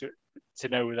hours to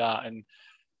know that. And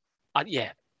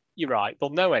you're right. They'll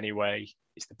know anyway.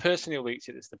 It's the person who leaked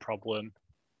it that's the problem.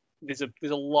 There's a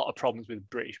lot of problems with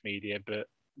British media, but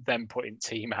them putting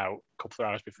team out a couple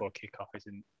of hours before kickoff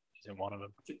isn't one of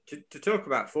them. To talk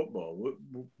about football,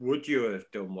 would you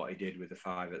have done what he did with the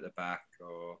 5 at the back,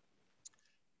 or?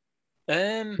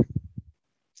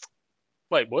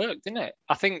 Well, it worked, didn't it?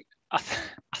 I think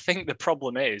the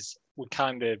problem is we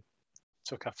kind of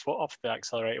took our foot off the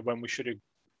accelerator when we should have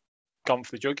gone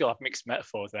for the jugular. I've mixed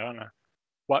metaphors there, haven't I?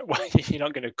 Why you're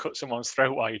not going to cut someone's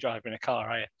throat while you're driving a car,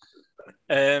 are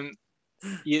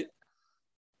you?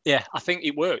 Yeah, I think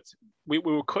it worked. We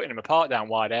were cutting them apart down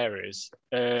wide areas.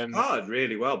 Started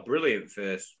really well. Brilliant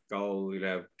first goal,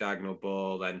 diagonal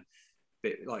ball, then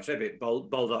like I said,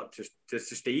 Baldock to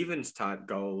Stevens type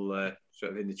goal,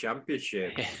 sort of in the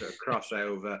Championship, sort of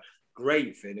crossover.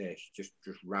 Great finish, just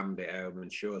rammed it home,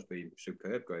 and Shaw's been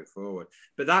superb going forward.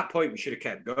 But at that point, we should have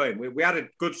kept going. We had a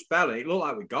good spell, and it looked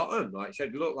like we got them. Like I said,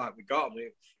 it looked like we got them.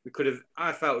 We could have.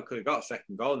 I felt we could have got a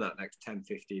second goal in that next 10,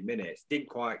 15 minutes. Didn't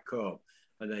quite come,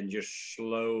 and then just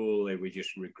slowly we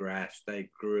just regressed. They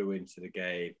grew into the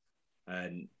game,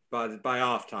 and by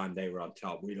half time they were on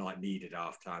top. We needed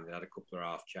half time. They had a couple of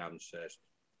half chances,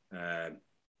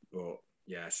 but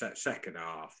yeah, second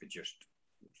half we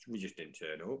just didn't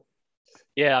turn up.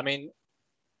 Yeah, I mean,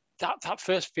 that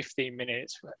first 15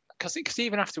 minutes, because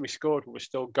even after we scored, we were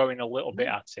still going a little bit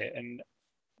at it. And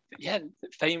yeah,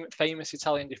 famous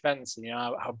Italian defence, and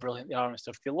how brilliant they are and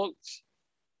stuff. They looked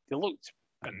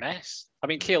a mess. I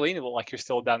mean, Chiellini looked like he was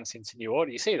still dancing to New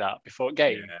Order. You see that before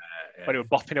game when he was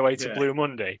bopping away to Blue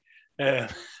Monday.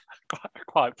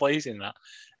 Quite pleasing that.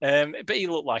 But he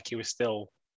looked like he was still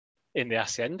in the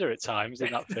Hacienda at times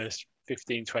in that first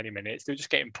 15, 20 minutes. They were just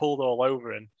getting pulled all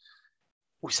over, and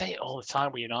we say it all the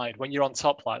time with United. When you're on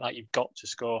top like that, you've got to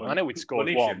score. I know we'd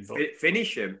scored one. But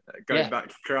finish him. Going back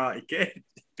to Karate Kid.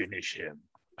 Finish him.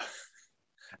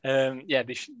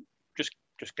 They should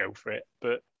just go for it.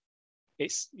 But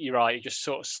you're right. You just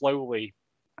sort of slowly,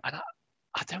 and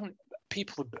I don't.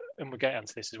 People, and we'll get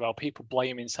onto this as well. People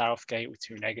blaming Southgate, we're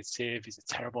too negative. He's a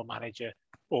terrible manager.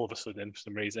 All of a sudden, for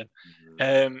some reason,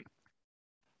 I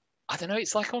don't know.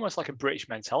 It's almost like a British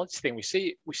mentality thing. We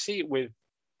see it with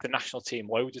the national team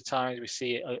loads of times. We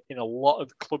see it in a lot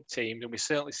of club teams, and we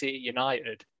certainly see it at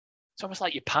United. It's almost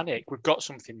like you panic. We've got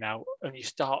something now, and you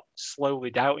start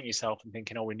slowly doubting yourself and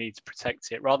thinking, "Oh, we need to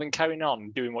protect it." Rather than carrying on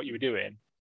and doing what you were doing,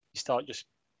 you start just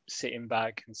sitting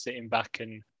back, and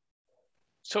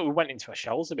so we went into our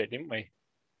shells a bit, didn't we?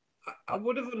 I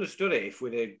would have understood it if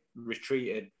we'd have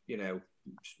retreated,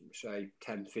 say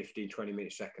 10, 15, 20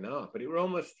 minutes second half. But it were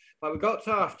almost like we got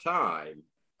to half time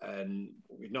and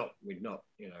we'd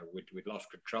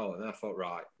lost control. And I thought,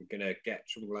 right, we're going to get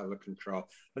some level of control.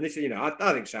 And this is,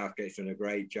 I think Southgate's done a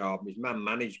great job. His man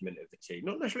management of the team,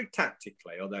 not necessarily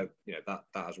tactically, although, that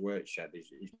as Wirtz said,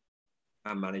 his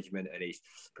man management and his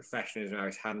professionalism, how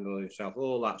he's handled himself,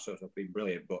 all that sort of stuff been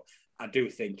brilliant. But I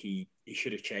do think he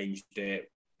should have changed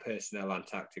it personnel and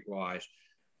tactic wise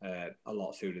a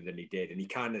lot sooner than he did. And he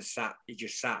kind of sat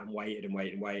and waited.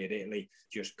 Italy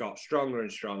just got stronger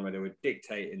and stronger. They were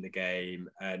dictating the game,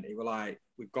 and it was like,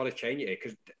 we've got to change it,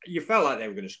 because you felt like they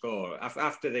were going to score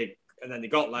and then they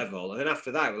got level, and then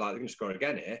after that, we're like, they're going to score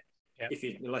again here.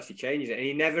 Unless he changes it. And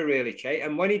he never really changed.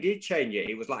 And when he did change it,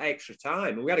 it was like extra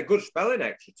time. And we had a good spell in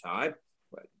extra time.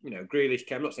 Grealish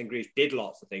came. I'm not saying Grealish did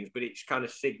lots of things, but it's kind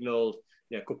of signalled,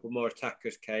 a couple more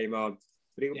attackers came on.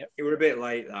 But it were a bit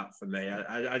late, that, for me.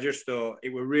 I just thought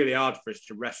it were really hard for us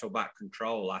to wrestle back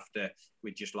control after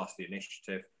we just lost the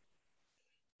initiative.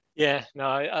 Yeah, no,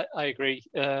 I agree.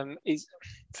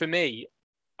 For me,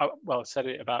 I said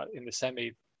it about in the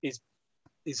semi, is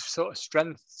sort of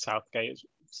strength, Southgate,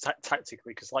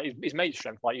 tactically, because his major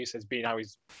strength, like you said, has been how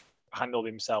he's handled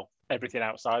himself. Everything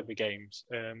outside the games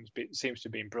seems to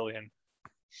have been brilliant.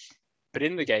 But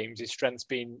in the games, his strength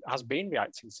has been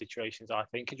reacting to situations, I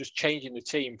think, and just changing the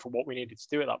team for what we needed to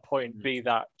do at that point, be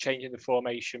that changing the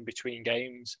formation between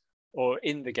games or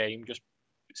in the game, just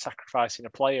sacrificing a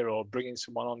player or bringing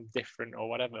someone on different or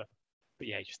whatever. But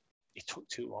yeah, he took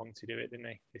too long to do it, didn't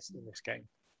he, in this game?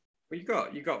 Well,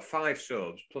 you got 5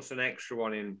 subs plus an extra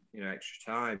one in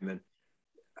extra time,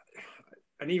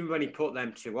 and even when he put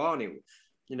them 2 on,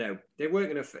 they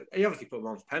weren't going to. He obviously put them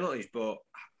on for penalties, but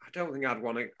I don't think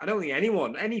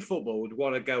any football would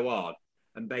want to go on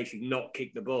and basically not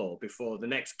kick the ball before the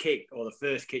next kick or the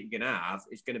first kick you're going to have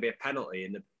is going to be a penalty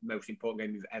in the most important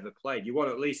game you've ever played. You want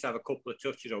to at least have a couple of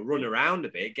touches or run around a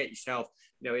bit, get yourself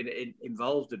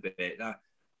involved a bit.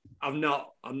 I'm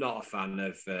not a fan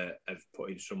of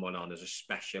putting someone on as a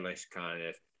specialist kind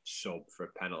of sub for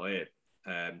a penalty,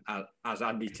 as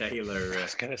Andy Taylor. I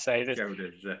was going to say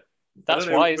that. That's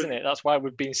why, isn't it? That's why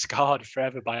we've been scarred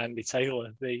forever by Andy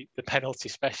Taylor, the penalty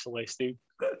specialist, who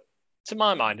to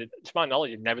my mind, to my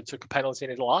knowledge, he never took a penalty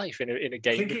in his life in a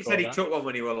game. I think he said he took one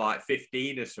when he was like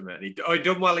 15 or something. He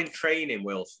done well in training,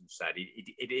 Wilson said.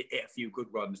 He hit a few good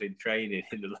ones in training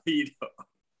in the lead up.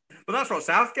 But that's what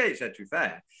Southgate said, to be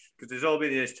fair, because there's all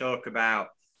been this talk about,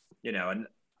 and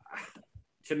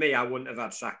to me, I wouldn't have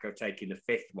had Saka taking the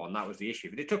fifth one. That was the issue.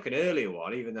 But he took an earlier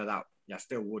one, even though I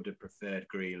still would have preferred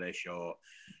Grealish or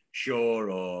Shaw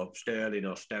or Sterling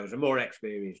or Stones, a more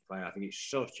experienced player. I think it's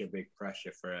such a big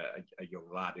pressure for a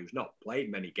young lad who's not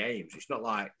played many games. It's not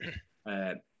like,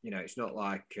 it's not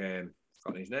like, I've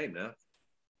forgotten his name now.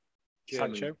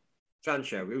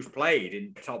 Sancho, who's played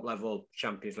in top level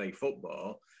Champions League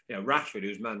football. Rashford,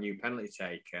 who's Man U penalty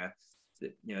taker.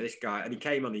 This guy, and he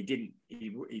came on. He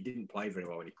didn't play very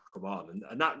well when he come on,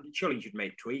 and that surely you should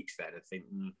make tweaks then and think.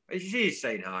 It's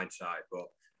saying hindsight, but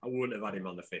I wouldn't have had him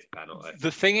on the fifth penalty. The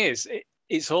thing is,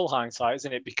 it's all hindsight,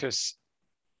 isn't it? Because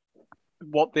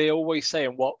what they always say,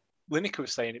 and what Lineker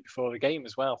was saying it before the game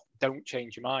as well, don't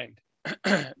change your mind.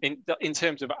 in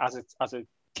terms of as a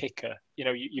kicker,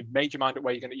 you've made your mind up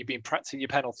where you've been practicing your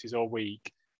penalties all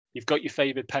week. You've got your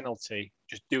favoured penalty.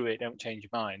 Just do it. Don't change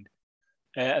your mind.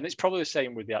 And it's probably the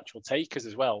same with the actual takers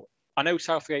as well. I know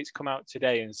Southgate's come out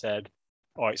today and said,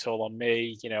 "Oh, it's all on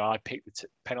me. I picked the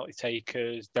penalty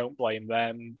takers. Don't blame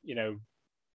them.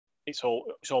 It's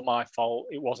all my fault.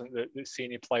 It wasn't that the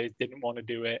senior players didn't want to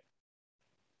do it."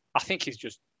 I think he's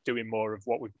just doing more of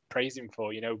what we praise him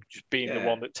for. Just being the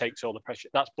one that takes all the pressure.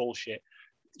 That's bullshit.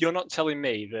 You're not telling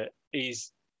me that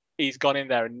he's gone in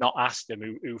there and not asked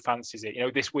them who fancies it.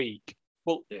 This week.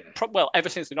 Well, ever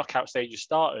since the knockout stages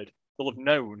started, they'll have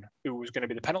known who was going to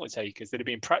be the penalty takers. They'd have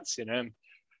been practicing them.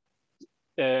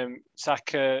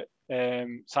 Saka,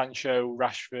 Sancho,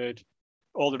 Rashford,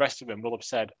 all the rest of them will have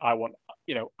said, I want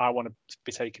to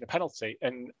be taking a penalty.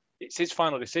 And it's his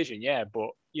final decision, yeah, but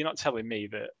you're not telling me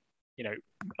that,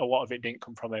 a lot of it didn't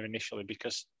come from him initially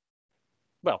because,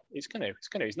 well, it's going to.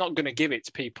 He's not going to give it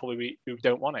to people who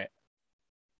don't want it.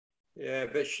 Yeah,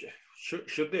 but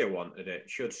should they have wanted it?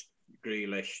 Should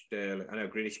Grealish, Sterling? I know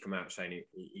Grealish come out saying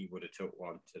he would have took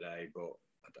one today, but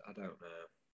I don't know.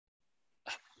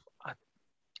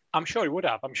 I'm sure he would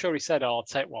have. I'm sure he said, "I'll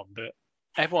take one," but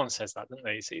everyone says that, don't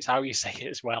they? It's how you say it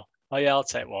as well. Oh yeah, I'll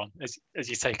take one as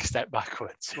you take a step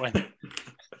backwards.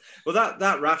 Well,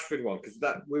 that Rashford one, because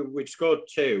we'd scored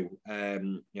two.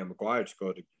 Maguire had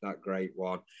scored that great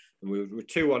one, and we were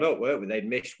 2-1 up, weren't we? They'd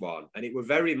missed one, and it was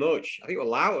very much. I think it was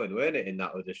Loughton, weren't it, in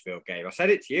that Huddersfield game? I said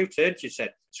it to you, turned. You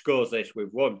said scores this,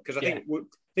 we've won, because I think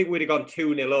we'd have gone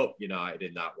 2-0 up United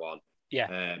in that one.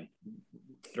 Yeah.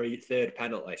 Third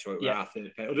penalty, so it was our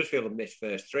third penalty. Huddersfield have missed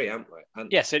first three, haven't we?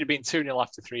 Yes, it'd have been 2-0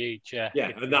 after 3 each. Yeah,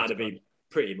 and that'd have been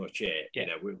pretty much it.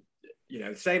 Yeah.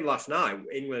 Same last night.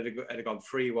 England had gone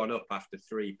 3-1 up after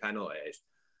 3 penalties,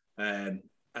 and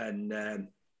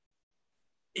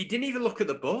he didn't even look at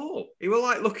the ball. He was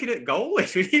like looking at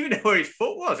goalies. He didn't even know where his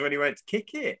foot was when he went to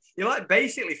kick it. He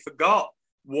basically forgot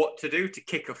what to do to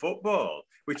kick a football,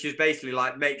 which is basically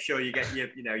make sure you get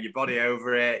your body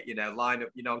over it, line up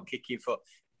your non-kicking foot.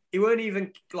 He weren't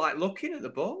even looking at the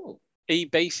ball. He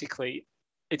basically.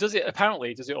 He does it all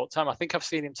the time. I think I've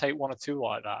seen him take 1 or 2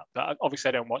 like that. But obviously,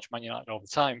 I don't watch Man United all the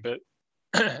time. But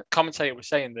commentator was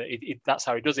saying that that's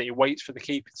how he does it. He waits for the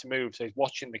keeper to move, so he's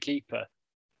watching the keeper.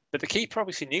 But the keeper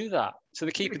obviously knew that, so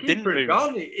the keeper didn't move.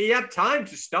 He had time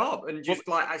to stop and just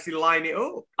actually line it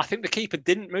up. I think the keeper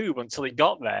didn't move until he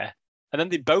got there, and then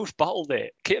they both bottled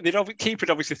it. The keeper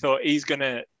obviously thought he's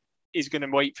gonna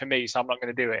wait for me, so I'm not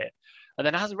going to do it. And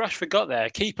then as Rashford got there,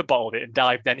 keeper bottled it and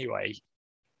dived anyway.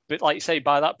 But like you say,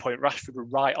 by that point, Rashford was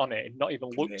right on it and not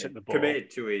even looked at the ball.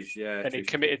 Committed to his, and he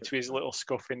committed to his little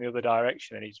scuff in the other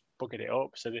direction, and he's buggered it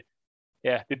up. So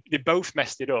they both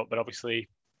messed it up, but obviously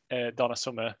Donna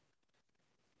Summer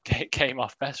came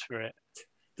off best for it.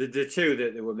 The two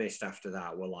that were missed after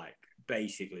that were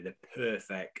basically the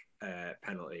perfect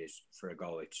penalties for a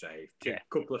goalie to save. A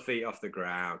couple of feet off the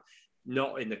ground,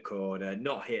 not in the corner,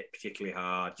 not hit particularly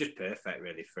hard, just perfect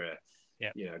really for a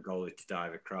goalie to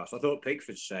dive across. I thought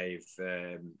Pickford's save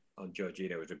on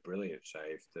Jorginho was a brilliant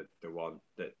save. The one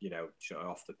that sort of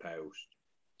off the post.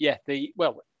 Yeah,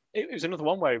 it was another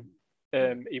one where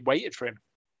he waited for him,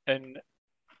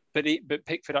 but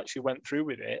Pickford actually went through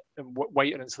with it and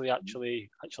waited until he actually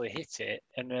hit it.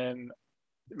 And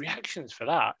the reactions for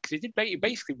that, because he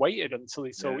basically waited until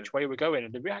he saw which way we're going,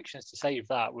 and the reactions to save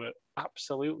that were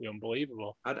absolutely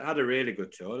unbelievable. Had a really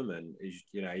good tournament.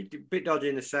 He did a bit dodgy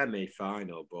in the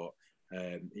semi-final, but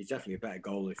he's definitely a better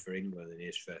goalie for England than he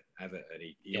is for Everton.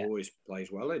 He always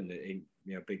plays well in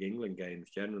big England games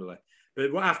generally.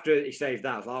 But after he saved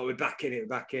that, I was like, we're back in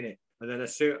it. And then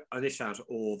and this sounds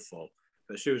awful,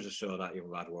 But as soon as I saw that young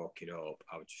lad walking up,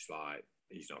 I was just like,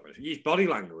 he's not going to. His body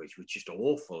language was just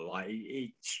awful. Like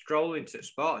he strolled into the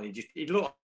spot and he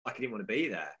looked like he didn't want to be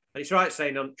there. And it's right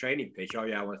saying on training pitch, oh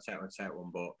yeah, I want to take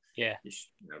one, but yeah,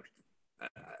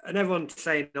 and everyone's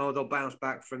saying, no, they'll bounce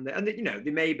back from there. And,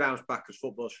 they may bounce back as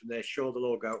footballers from there. Sure, they'll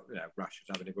all go, Rashford's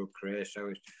having a good career, so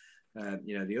is,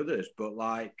 the others. But,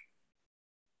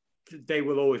 they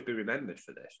will always be remembered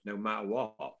for this, no matter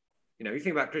what. You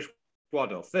think about Chris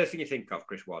Waddle. First thing you think of,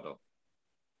 Chris Waddle.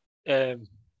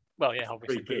 Well, yeah,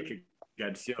 obviously. Free kick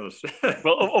against yours.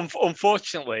 Well,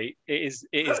 unfortunately, it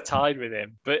is tied with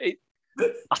him. But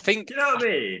I think... You know what I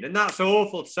mean? And that's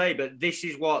awful to say, but this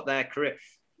is what their career...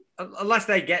 Unless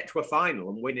they get to a final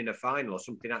and win in a final or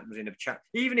something happens in a chat,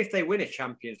 even if they win a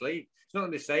Champions League, it's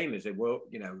not the same as it will,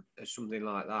 as something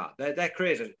like that. Their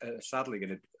careers are sadly going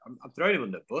to. I'm throwing them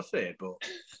under the bus here, but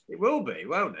it will be,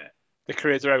 won't it? The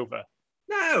careers are over.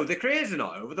 No, the careers are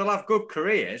not over. They'll have good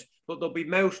careers, but they'll be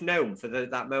most known for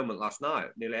that moment last night.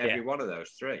 Nearly every one of those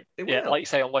three. Yeah, like you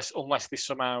say, unless we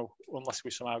somehow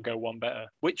go one better.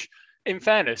 Which, in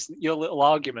fairness, your little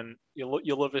argument, your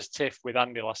lover's tiff with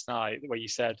Andy last night, where you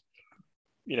said,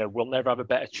 we'll never have a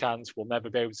better chance. We'll never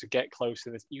be able to get close to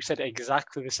this. You said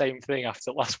exactly the same thing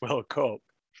after the last World Cup,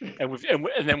 and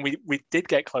then we did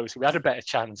get closer. We had a better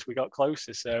chance. We got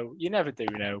closer. So you never do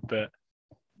know. But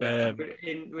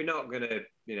we're not going to.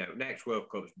 Next World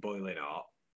Cup's boiling hot.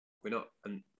 We're not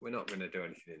going to do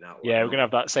anything in that way. Yeah, we're going to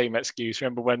have that same excuse.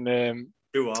 Remember when?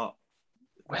 Do what?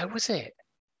 Where was it?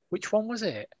 Which one was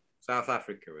it? South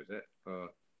Africa, was it? Or...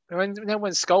 When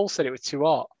Scholes said it was too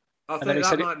hot. I think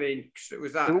that might mean,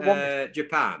 was that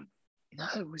Japan? No,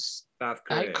 it was South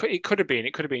Korea. It could have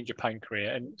been Japan,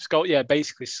 Korea, and Scholes.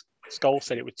 Basically, Scholes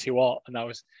said it was too hot, and that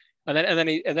was, and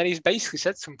then he's basically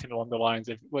said something along the lines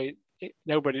of, "Wait,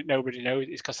 nobody knows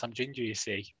it's because I'm ginger." You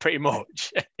see, pretty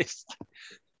much.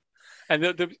 And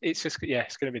it's just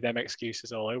it's going to be them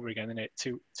excuses all over again, isn't it?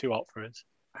 Too hot for us.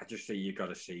 I just think you've got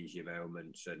to seize your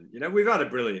moments, and we've had a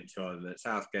brilliant tournament.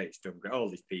 Southgate's done great. All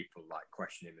these people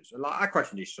question him, and I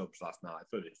questioned his subs last night. I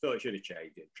thought he should have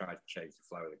changed it, tried to change the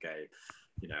flow of the game.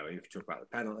 You can talk about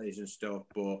the penalties and stuff,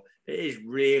 but it is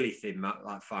really thin,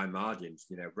 fine margins.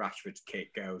 Rashford's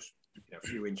kick goes a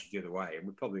few inches the other way, and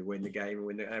we probably win the game and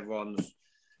win everyone's.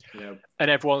 And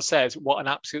everyone says what an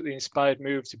absolutely inspired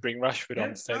move to bring Rashford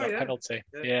on to take that penalty.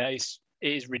 Yeah, it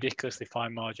is ridiculously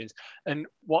fine margins. And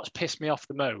what's pissed me off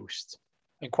the most,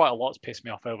 and quite a lot's pissed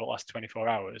me off over the last 24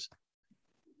 hours,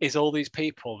 is all these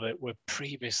people that were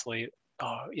previously,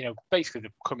 basically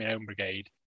the coming home brigade,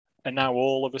 and now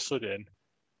all of a sudden,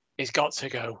 he's got to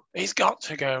go. He's got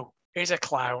to go. He's a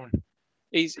clown.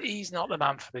 He's not the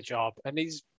man for the job. And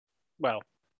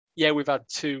we've had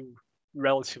two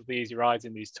relatively easy rides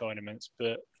in these tournaments,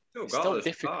 but it's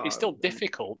still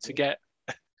difficult to get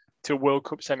to a World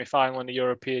Cup semi-final and a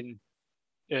European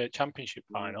Championship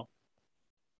final.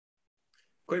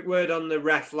 Quick word on the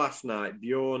ref last night,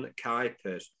 Bjorn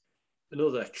Kuipers,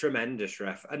 another tremendous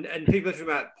ref. And people are talking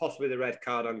about possibly the red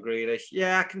card on Grealish.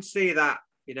 Yeah, I can see that,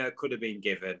 it could have been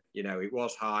given. It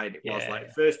was high, and it was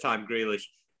the first time Grealish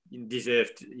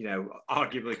deserved,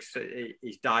 arguably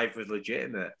his dive was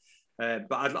legitimate.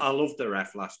 But I loved the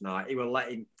ref last night. He was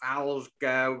letting fouls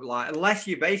go, unless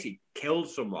you basically killed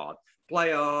someone,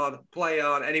 play on,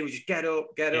 and he would just get up,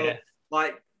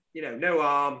 no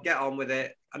harm, get on with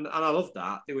it. And I love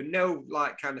that. There were no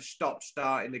kind of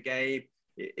stop-start in the game.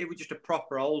 It was just a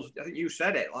proper old, I think you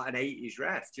said it, like an 80s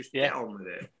ref. Just get on with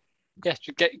it. Yeah,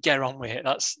 get on with it.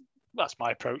 That's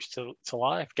my approach to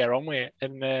life. Get on with it.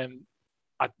 And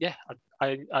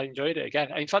I enjoyed it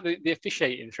again. In fact, the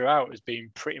officiating throughout has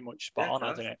been pretty much spot on,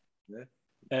 hasn't it? Yeah.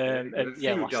 A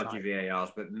few dodgy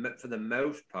VARs, but for the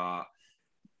most part,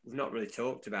 we've not really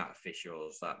talked about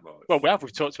officials that much. Well,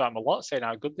 we've talked about them a lot, saying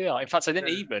how good they are. In fact, I didn't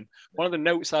even. One of the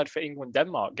notes I had for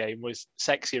England-Denmark game was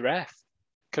sexy ref.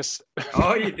 Because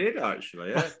you did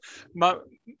actually, yeah.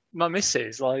 my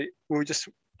missus, we were just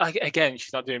again,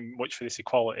 she's not doing much for this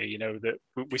equality. That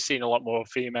we're seeing a lot more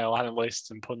female analysts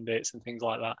and pundits and things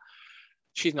like that.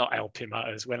 She's not helping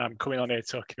matters when I'm coming on here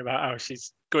talking about how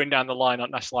she's going down the line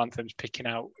on national anthems, picking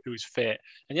out who's fit.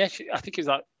 And I think it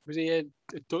was he a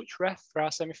Dutch ref for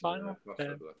our semi-final?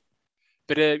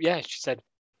 Yeah, she said,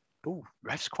 "Oh,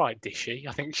 ref's quite dishy,"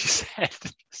 I think she said.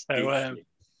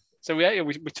 So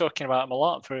we're talking about them a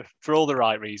lot for all the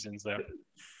right reasons, though.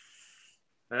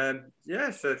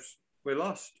 So we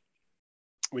lost.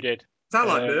 We did. Sound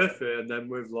like Murphy, and then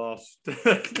we've lost.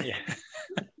 Yeah.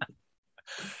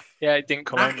 Yeah, it didn't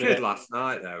come out. Knackered last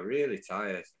night, though. Really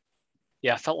tired.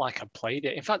 Yeah, I felt like I played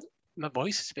it. In fact, my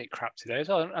voice is a bit crap today as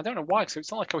well. I don't know why, because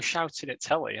it's not like I was shouting at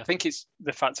telly. I think it's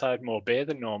the fact I had more beer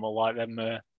than normal. Like them,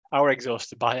 I were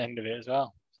exhausted by the end of it as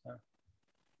well. So.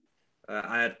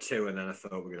 I had 2, and then I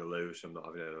thought we were going to lose. So I'm not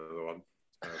having another one.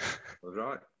 I was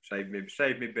right.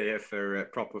 Save me beer for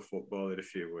proper football in a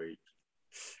few weeks.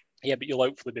 Yeah, but you'll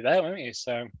hopefully be there, won't you?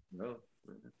 So. No.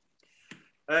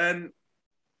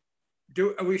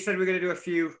 We said we're going to do a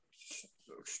few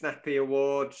snappy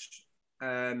awards.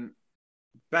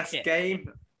 Best game.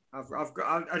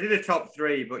 I did a top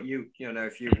 3, but you know,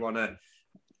 if you want to.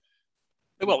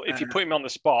 Well, if you put him on the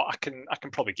spot, I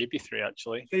can probably give you 3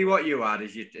 actually. See what you had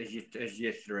as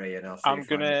your 3, and I'll see. I'm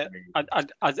gonna.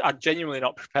 I genuinely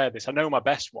not prepared this. I know my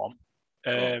best one,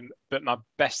 but my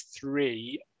best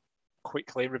 3,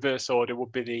 quickly reverse order,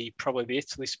 would be probably the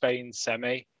Italy-Spain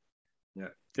semi. Yeah.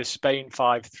 The Spain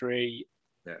 5-3.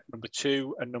 Yeah. Number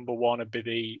 2 and number 1 would be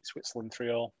the Switzerland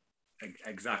 3-3.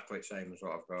 Exactly the same as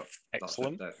what I've got.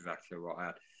 Excellent. That's exactly what I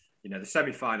had. You know, the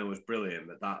semi-final was brilliant,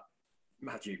 but that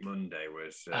Magic Monday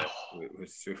was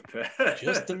super.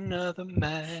 Just another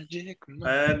Magic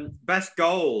Monday. Best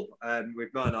goal. We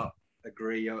might not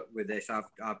agree with this. I've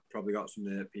probably got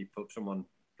someone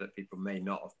that people may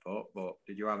not have put. But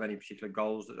did you have any particular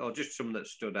goals, or just some that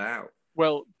stood out?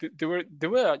 Well, there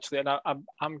were actually, and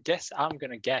I'm going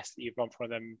to guess that you've gone for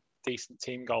them decent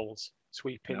team goals,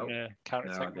 sweeping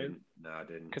counter-attack move. No, I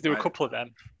didn't. Because there were a couple of them.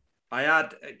 I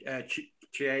had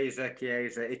Chiesa,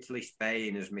 Italy,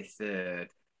 Spain as my 3rd,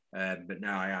 but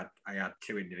no, I had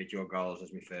 2 individual goals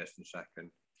as my 1st and 2nd.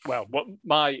 Well, what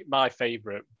my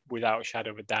favourite, without a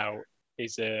shadow of a doubt,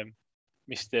 is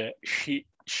Mr.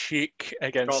 Schick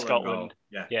against Scotland.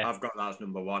 Yeah, I've got that as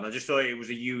number 1. I just thought it was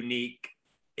a unique,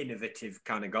 innovative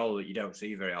kind of goal that you don't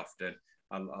see very often.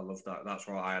 I love that. That's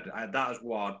what I had. I had that as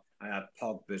 1. I had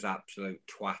Pogba's absolute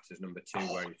twat as number 2.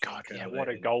 Oh, God, yeah, what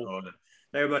a goal.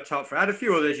 They were my top 3. I had a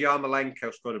few others.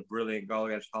 Yarmolenko scored a brilliant goal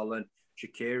against Holland.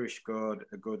 Shaqiri scored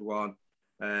a good one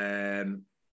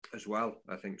as well.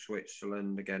 I think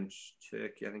Switzerland against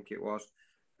Turkey, I think it was.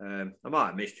 I might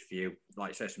have missed a few. Like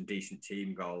I said, some decent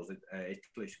team goals.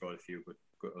 Italy scored a few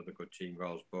good team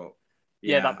goals. But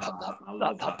that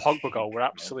Pogba goal were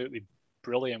absolutely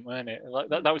brilliant, weren't it?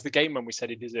 That was the game when we said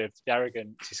he deserved the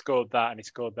arrogance. He scored that, and he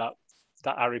scored that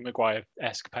Harry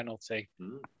Maguire-esque penalty.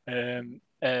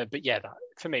 But yeah,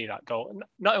 for me, that goal.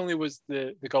 Not only was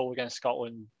the goal against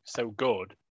Scotland so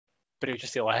good, but it was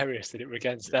just hilarious that it was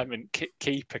against them, and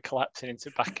keeper collapsing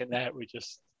into back in there. We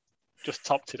just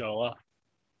topped it all off.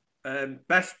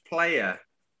 Best player.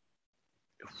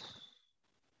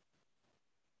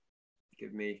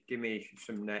 Give me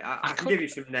some names. I can give you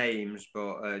some names,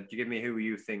 but do you give me who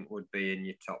you think would be in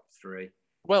your top 3?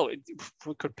 Well,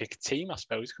 we could pick a team, I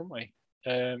suppose, couldn't we?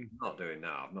 I'm not doing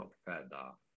that. I've not prepared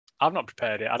that. I've not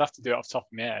prepared it. I'd have to do it off the top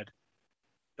of my head.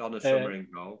 Donna Summer in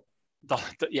goal.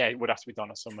 Yeah, it would have to be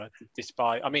Donna Summer.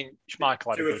 Despite, I mean, Schmeichel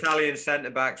had 2 Italian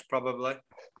centre-backs, probably.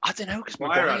 I don't know, because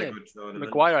Maguire had a good tournament.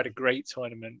 Maguire had a great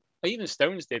tournament. Even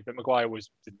Stones did, but Maguire was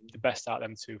the best out of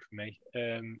them 2 for me.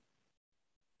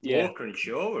 Walker and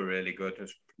Shaw were really good.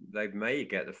 They may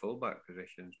get the fullback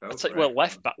positions.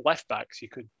 Left backs you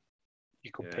could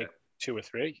pick 2 or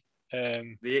 3.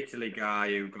 The Italy guy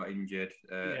who got injured.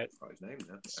 What's his name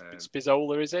now?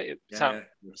 Spizzola, is it?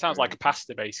 Sounds like a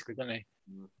pasta, basically, doesn't he?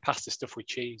 Pasta stuff with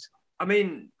cheese. I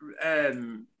mean,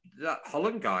 that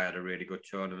Holland guy had a really good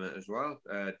tournament as well.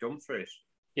 Dumfries.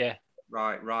 Yeah.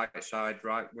 Right side,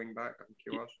 right wing back, I think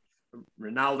he was.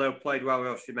 Ronaldo played well. We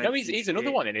obviously no, he's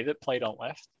another one in it that played on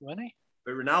left, wasn't he?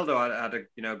 But Ronaldo had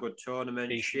a good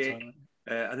tournament.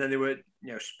 And then they were,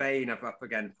 Spain up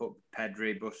again, put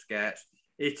Pedri, Busquets.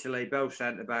 Italy, both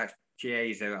centre backs.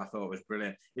 Chiesa, I thought was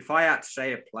brilliant. If I had to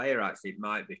say a player, actually, it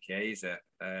might be Chiesa.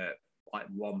 Like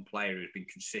one player who's been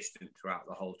consistent throughout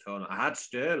the whole tournament. I had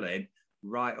Sterling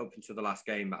right up until the last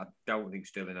game, but I don't think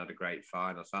Sterling had a great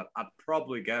final. So I'd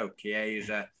probably go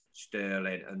Chiesa,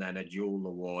 Sterling, and then a dual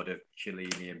award of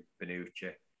Chiellini and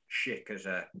Bonucci. Schick as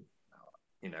an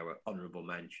honourable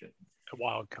mention. A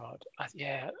wild card.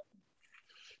 Yeah.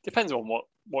 Depends on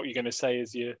what you're going to say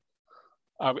as you...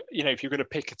 if you're going to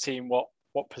pick a team, what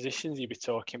positions you'd be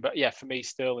talking. But yeah, for me,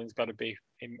 Sterling's got to be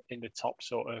in the top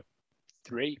sort of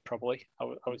 3, probably. I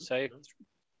would say.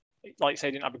 Like I say,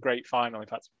 didn't have a great final. In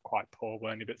fact, quite poor,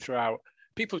 weren't he? But throughout,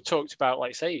 people have talked about,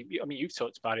 like say, you've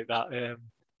talked about it, that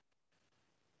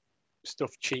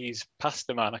stuffed cheese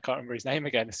pasta man. I can't remember his name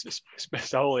again. It's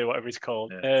Spizzola, whatever he's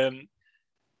called. Yeah.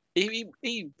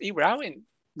 He were out in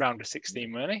round of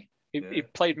 16, weren't he? He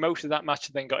played most of that match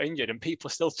and then got injured, and people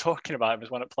are still talking about him as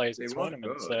one of the players at the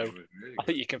tournament. So really I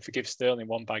think you can forgive Sterling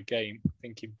one bad game. I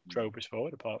think he drove us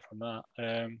forward apart from that.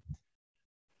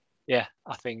 yeah,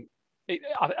 I think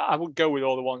I would go with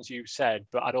all the ones you said,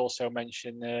 but I'd also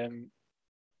mention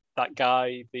that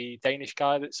guy, the Danish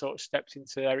guy that sort of stepped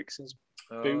into Eriksen's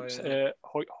boots. Yeah.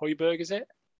 Højbjerg, is it?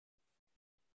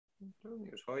 I don't think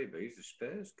it was Højbjerg. He's the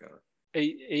Spurs guy.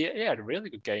 He had a really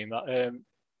good game. That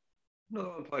No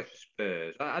one plays for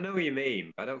Spurs. I know what you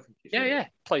mean, but I don't think he's. yeah,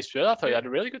 plays Spurs. I thought he had a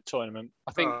really good tournament.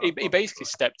 I think he basically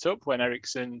stepped up when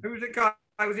Eriksen. Who was the guy?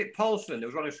 Was it Paulson? There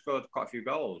was one who scored quite a few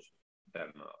goals.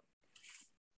 Denmark.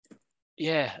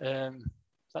 Yeah, is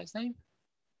that his name?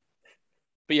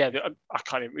 But yeah, I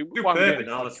can't even.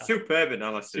 Superb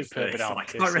analysis. I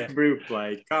can't remember who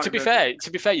played. To be fair,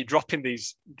 you're dropping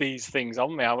these things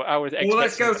on me. I would. Well,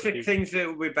 let's go to things that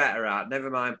we'll be better at. Never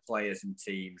mind players and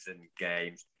teams and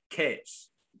games. Kits.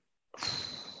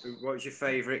 What's your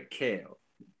favourite kit?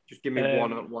 Just give me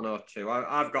one or two.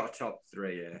 I've got a top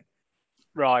three here.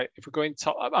 Right. If we're going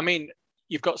top, I mean,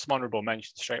 you've got some honourable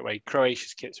mentions straight away.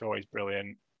 Croatia's kits are always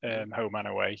brilliant, home and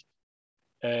away.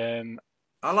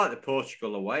 I like the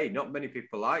Portugal away. Not many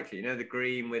people like it. You know, the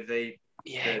green with the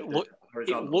it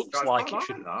looks like it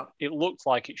should. It looked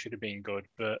like it should have been good,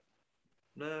 but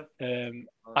no.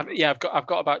 I've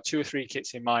got about 2 or 3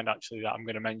 kits in mind actually that I'm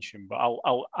going to mention, but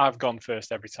I've gone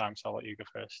first every time, so I'll let you go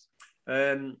first.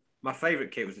 My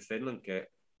favourite kit was the Finland kit.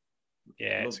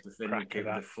 Yeah, loved the Finland kit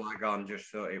with the flag on. Just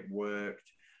thought it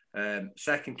worked.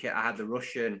 Second kit, I had the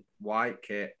Russian white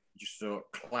kit. Just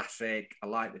thought classic. I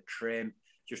like the trim.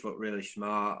 Just looked really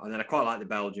smart. And then I quite like the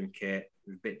Belgium kit. It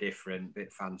was a bit different, a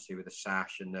bit fancy with the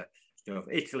sash and the stuff.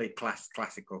 Italy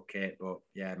classical kit, but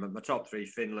yeah, my top 3: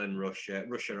 Finland, Russia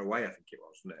away, I think it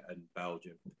was, wasn't it, and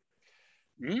Belgium.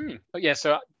 But yeah,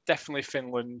 so definitely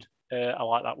Finland. I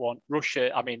like that one.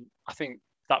 Russia. I mean, I think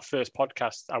that first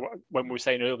podcast when we were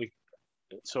saying early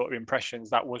sort of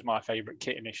impressions, that was my favourite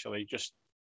kit initially. Just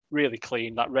really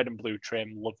clean, that red and blue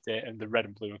trim, loved it, and the red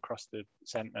and blue across the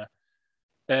centre.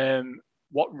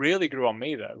 What really grew on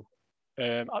me though,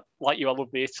 like you, I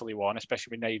love the Italy one,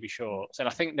 especially with navy shorts, and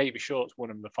I think navy shorts won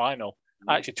them the final.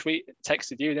 I actually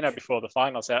texted you, didn't I, before the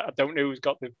final? Said I don't know who's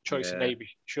got the choice of navy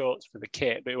shorts for the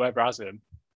kit, but whoever has them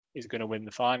is going to win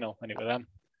the final, and it was them.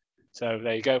 So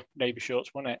there you go, navy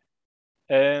shorts won it.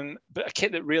 But a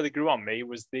kit that really grew on me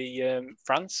was the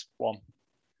France one.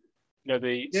 You know,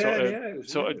 the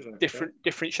sort of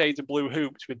different shades of blue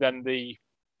hoops with then the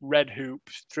red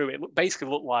hoops through it. Basically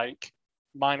looked like,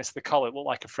 minus the collar, it looked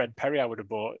like a Fred Perry I would have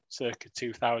bought circa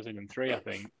 2003, I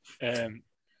think.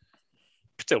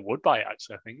 Still would buy it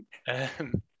actually, I think.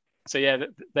 So yeah,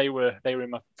 they were in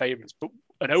my favourites. But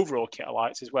an overall kit I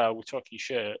liked as well. We're talking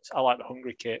shirts. I like the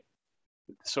Hungary kit,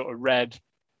 the sort of red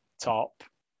top,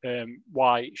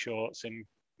 white shorts and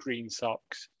green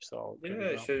socks. So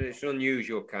yeah, it's an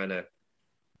unusual kind of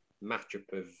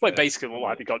matchup of. Well, it basically looked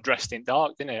like they got dressed in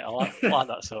dark, didn't it? I like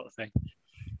that sort of thing.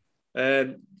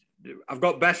 I've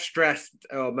got best dressed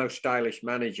or most stylish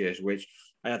managers, which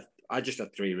I just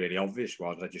had 3 really obvious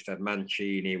ones. I just had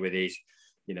Mancini with his,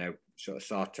 you know, sort of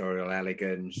sartorial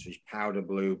elegance, his powder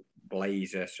blue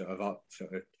blazer, sort of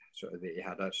that he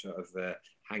had that sort of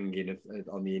hanging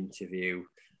on the interview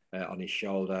on his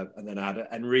shoulder, and then I had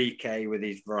Enrique with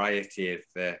his variety of.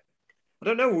 I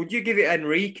don't know. Would you give it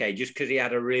Enrique just because he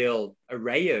had a real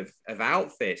array of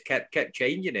outfits, kept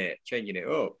changing it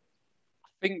up?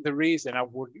 I think the reason I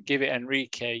wouldn't give it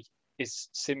Enrique is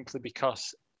simply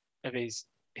because of he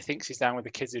thinks he's down with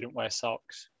the kids who don't wear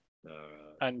socks.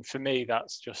 And for me,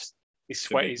 that's just his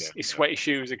sweaty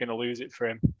shoes are going to lose it for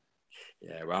him.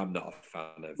 Yeah, well, I'm not a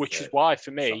fan of. Which is why, for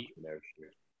me,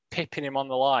 pipping them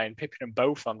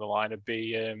both on the line would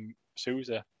be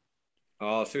Sousa.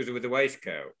 Oh, Sousa with the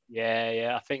waistcoat.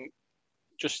 Yeah. I think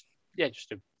just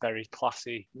a very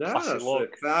classy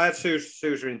look. I had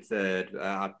Sousa in third.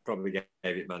 I'd probably gave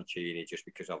it Mancini just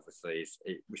because obviously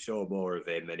we saw more of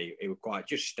him and he was quite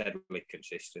just steadily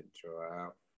consistent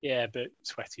throughout. Yeah, but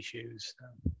sweaty shoes.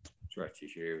 Sweaty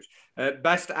shoes.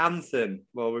 Best anthem.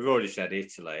 Well, we've already said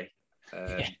Italy.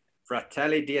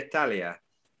 Fratelli d'Italia.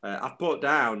 I put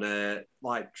down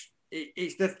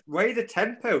it's the way the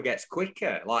tempo gets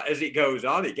quicker. Like as it goes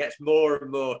on, it gets more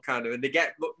and more kind of, and they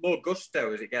get more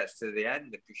gusto as it gets to the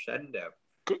end, the crescendo.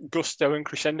 Gusto and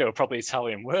crescendo are probably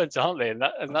Italian words, aren't they? And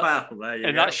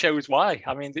that shows why.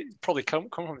 I mean, it probably come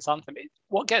from this anthem.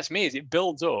 What gets me is it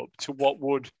builds up to what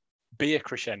would be a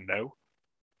crescendo,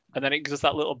 and then it does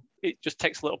that little. It just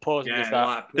takes a little pause and does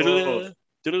that.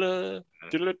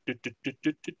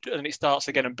 And it starts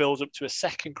again and builds up to a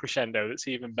second crescendo that's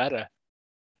even better.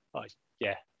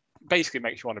 Basically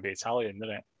makes you want to be Italian,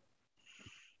 doesn't it?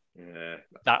 Yeah,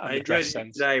 That and I the enjoyed dress it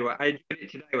sense. today. I enjoyed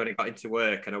it today when I got into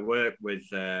work, and I worked with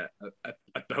a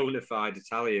bona fide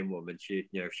Italian woman. She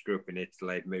grew up in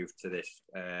Italy, moved to this,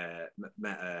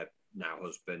 met her now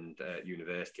husband at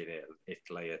university in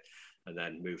Italy, and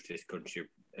then moved to this country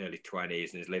early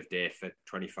 20s and has lived here for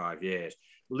 25 years.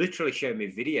 Literally showed me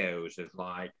videos of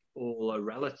like all her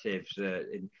relatives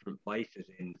in different places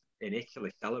in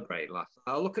Italy celebrating last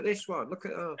night. Oh, look at this one.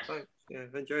 Oh, thanks. Yeah,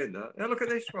 enjoying that. Yeah, look at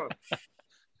this one.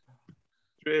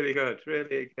 It's really good. It's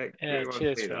really want to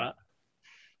Cheers see for that.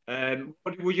 that.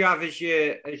 What would you have as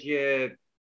your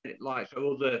like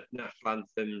other national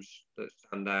anthems that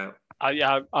stand out?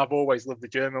 I've always loved the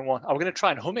German one. I'm going to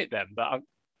try and hum it then, but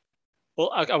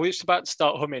I was just about to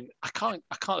start humming. I can't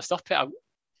stop it.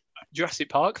 Jurassic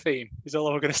Park theme is all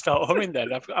I'm going to start humming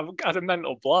then. I've got a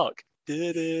mental block.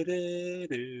 Yeah.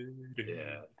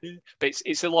 But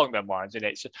it's along them lines, and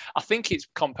I think it's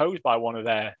composed by one of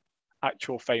their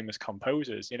actual famous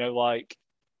composers. Like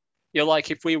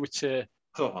if we were to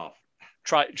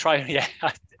try, yeah,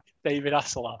 David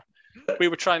Hasselhoff. If we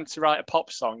were trying to write a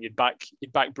pop song, you'd back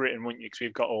Britain, wouldn't you? Because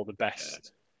we've got all the best. Yeah.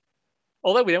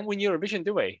 Although we don't win Eurovision,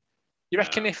 do we? You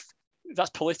reckon if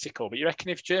that's political, but you reckon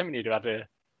if Germany had a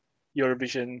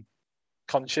Eurovision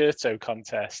concerto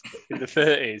contest in the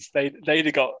 30s, they'd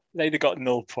have got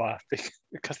null points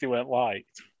because they weren't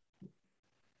liked.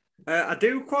 I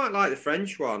do quite like the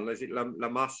French one. Is it La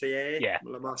Marseillaise? Yeah,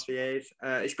 La Marseillaise.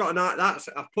 It's got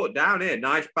I've put down here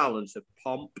nice balance of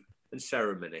pomp and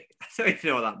ceremony. I don't even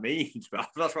know what that means, but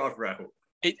that's what I've wrote.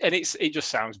 It just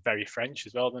sounds very French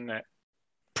as well, doesn't it?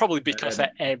 Probably because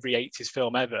every 80s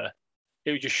film ever,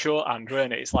 it was just shorthand,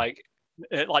 weren't it? It's like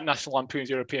National Lampoon's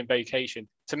European Vacation.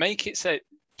 To make it so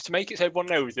everyone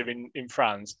knows they're in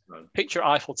France, picture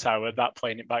Eiffel Tower, that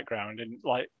playing in background, and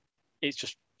like it's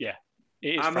just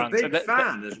I'm France. a big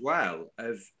fan as well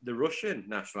of the Russian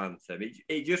national anthem.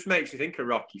 It just makes me think of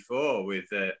Rocky IV with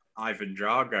Ivan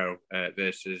Drago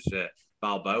versus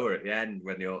Balboa at the end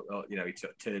when he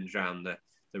turns around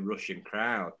the Russian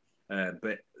crowd.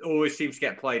 But always seems to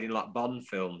get played in like Bond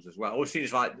films as well. Always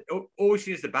seems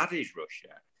the baddies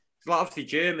Russia. It's like obviously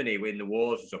Germany win the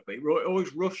wars and stuff, but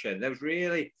always Russia. There was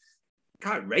really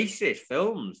kind of racist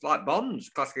films like Bond's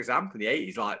classic example in the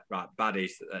 80s, like right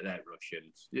baddies they're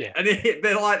Russians. Yeah, and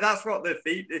they're like that's what the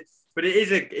theme is. But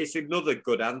it's another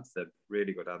good anthem,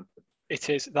 really good anthem. It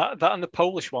is that and the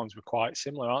Polish ones were quite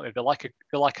similar, aren't they?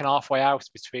 They're like an halfway house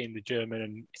between the German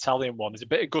and Italian one. There's a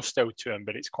bit of gusto to them,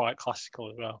 but it's quite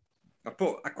classical as well. I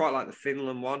quite like the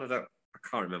Finland one. I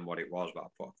can't remember what it was, but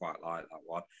I quite like that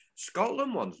one.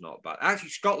 Scotland one's not bad. Actually,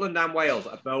 Scotland and Wales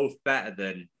are both better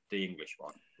than the English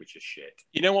one, which is shit.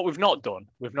 You know what we've not done?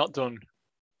 We've not done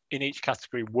in each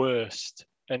category worst,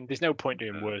 and there's no point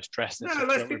doing worst dressed. No,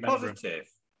 let's be positive. Them.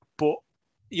 But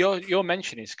you're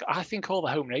mentioning, I think all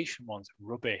the home nation ones are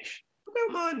rubbish. I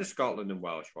don't mind the Scotland and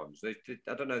Welsh ones. I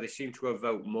don't know. They seem to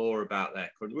evoke more about their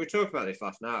country. We were talking about this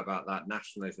last night about that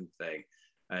nationalism thing,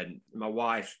 and my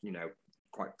wife's,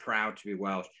 quite proud to be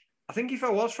Welsh. I think if I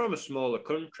was from a smaller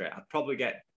country, I'd probably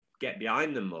get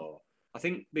behind them more. I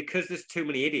think because there's too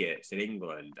many idiots in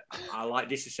England, I like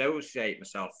disassociate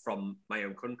myself from my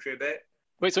own country a bit.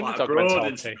 Well, it's like underdog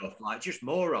mentality. Stuff, like just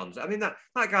morons. I mean, that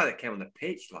guy that came on the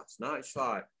pitch last night, it's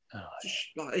like,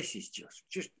 this is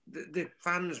just the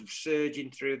fans surging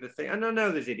through the thing. And I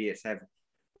know there's idiots everywhere.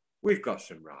 We've got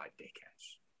some right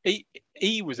dickheads.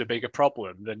 He was a bigger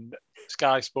problem than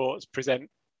Sky Sports presenting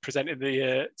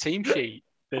the team sheet.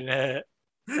 Than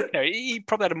he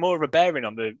probably had more of a bearing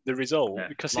on the result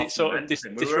because it sort of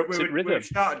disrupted rhythm. We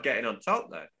started getting on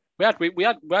top though. We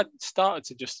had started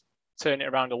to just turn it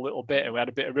around a little bit, and we had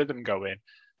a bit of rhythm going.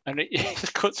 And it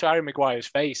just cut to Harry Maguire's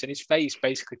face, and his face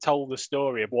basically told the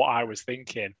story of what I was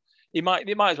thinking. They might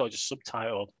as well just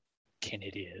subtitled "Kin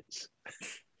idiots."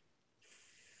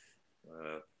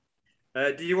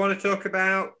 Do you want to talk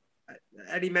about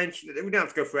any mention? We don't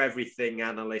have to go for everything.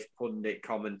 Analyst, pundit,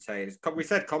 commentators. We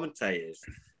said commentators.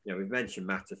 We've mentioned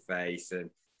Matterface and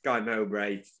Guy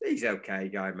Mowbray. He's okay.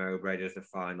 Guy Mowbray does the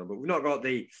final, but you've not got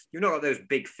those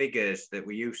big figures that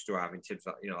we used to have in terms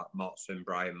of like Motson,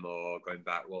 Brian Moore, going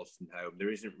back Wolstenholme.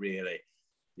 There isn't really,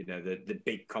 the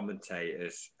big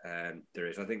commentators. There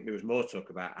is. I think there was more talk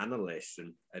about analysts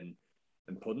and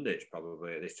pundits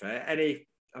probably at this time.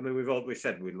 We've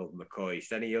said we love McCoy.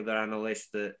 Any other analysts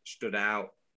that stood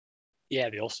out? Yeah,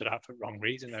 they all stood out for the wrong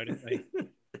reason, though, didn't they?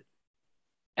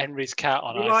 Henry's cat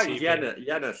on ITV.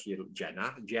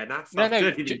 Jenna. No,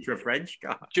 into a French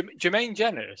guy. Jermaine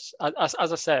Jenners, as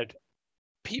I said,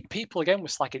 people again were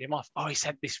slacking him off. Oh, he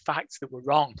said these facts that were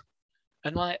wrong,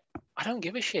 and like I don't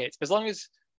give a shit as long as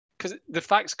because the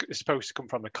facts are supposed to come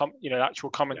from the actual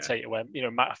commentator when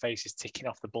Matterface is ticking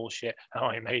off the bullshit.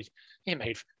 Oh, he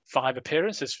made 5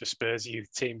 appearances for Spurs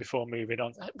youth team before moving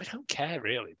on. We don't care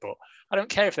really, but I don't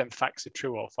care if them facts are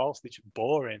true or false. They're just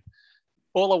boring.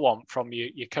 All I want from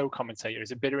your co-commentator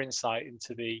is a bit of insight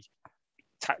into the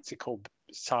tactical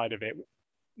side of it.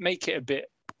 Make it a bit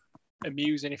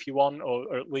amusing if you want,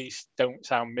 or at least don't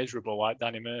sound miserable like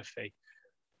Danny Murphy.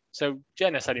 So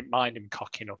Jenas, I didn't mind him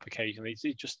cocking up occasionally.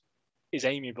 He just is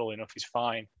amiable enough. He's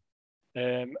fine.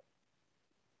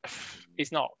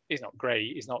 He's not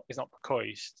great. He's not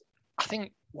Becoist. I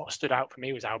think what stood out for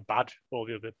me was how bad all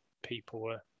the other people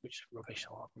were, which is rubbish.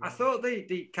 I thought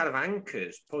the kind of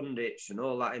anchors, pundits, and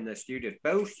all that in their studios,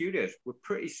 both studios were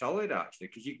pretty solid actually.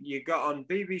 Because you got on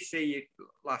BBC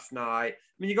last night.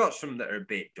 I mean, you got some that are a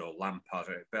bit dull, Lampard,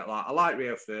 but like I like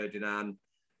Rio Ferdinand.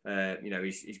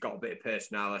 He's got a bit of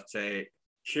personality.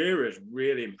 Shearer's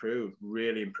really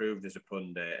improved as a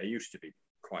pundit. He used to be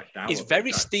quite down. He's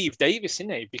very Steve Davis,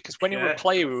 isn't he? Because when he was a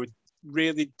player, he was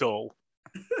really dull.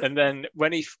 And then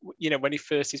when he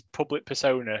first his public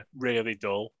persona, really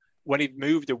dull. When he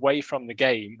moved away from the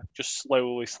game, just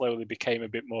slowly became a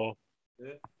bit more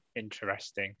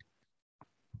interesting.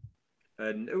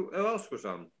 And who else was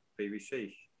on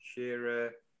BBC?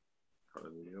 Shearer.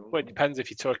 Well, it depends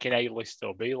if you're talking A-list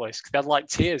or B-list. They had like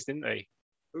tiers, didn't they?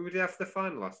 Who did they have the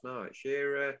final last night?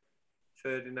 Shearer,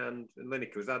 Ferdinand, and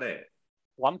Lineker. Was that it?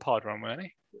 Lampard won, weren't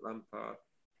he? Lampard.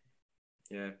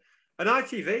 Yeah. And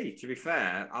ITV, to be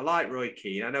fair, I like Roy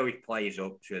Keane. I know he plays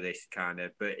up to this kind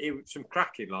of, but some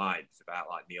cracking lines about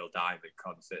like Neil Diamond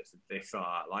concerts and things like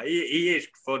that. Like he is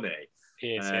funny.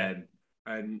 He is, yeah.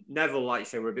 And Neville, like you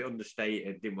say, were a bit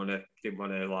understated. Didn't want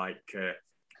to like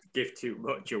give too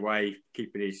much away,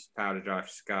 keeping his powder dry for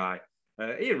Sky.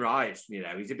 Ian Wright's,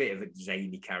 he's a bit of a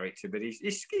zany character, but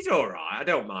he's all right. I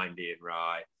don't mind Ian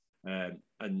Wright.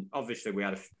 And obviously we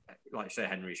had, like you say,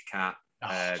 Henry's cat,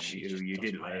 who you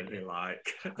didn't really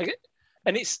like.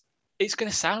 And it's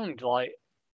going to sound like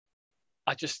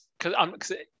it's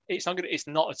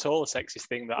not at all a sexist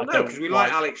thing that I don't. Because we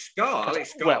like Alex Scott.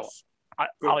 Alex Scott's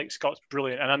Alex Scott's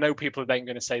brilliant, and I know people are then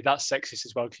going to say that's sexist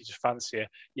as well because you just fancy her.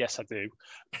 Yes, I do,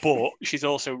 but she's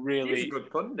also really she's a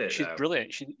good pundit. She's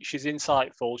brilliant. She's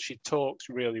insightful. She talks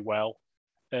really well.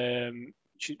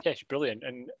 She's brilliant,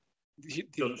 and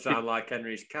doesn't sound like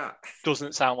Henry's cat.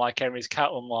 Doesn't sound like Henry's cat,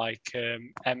 unlike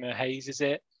Emma Hayes, is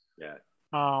it? Yeah.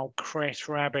 Oh, Chris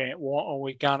Rabbit, what are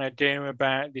we gonna do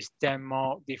about this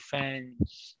Denmark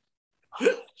defence?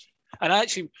 And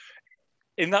actually,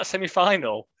 in that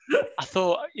semi-final, I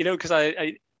thought, because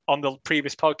I on the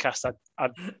previous podcast,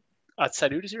 I'd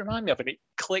said, who does it remind me of? And it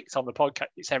clicked on the podcast,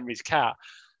 it's Henry's cat.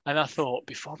 And I thought,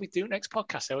 before we do next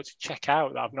podcast, I ought to check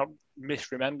out that I've not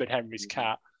misremembered Henry's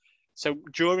cat. So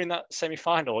during that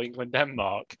semi-final,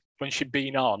 England-Denmark, when she'd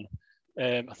been on,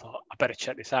 I thought, I better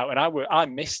check this out. And I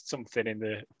missed something in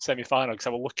the semi-final because I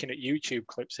was looking at YouTube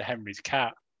clips of Henry's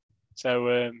cat.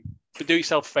 So do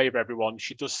yourself a favour, everyone.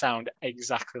 She does sound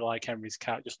exactly like Henry's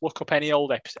cat. Just look up any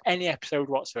old episode, any episode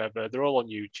whatsoever. They're all on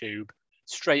YouTube.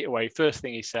 Straight away, first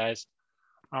thing he says,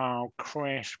 oh,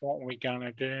 Chris, what are we going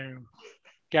to do?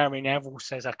 Gary Neville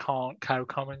says I can't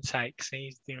co-commentate because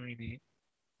he's doing it.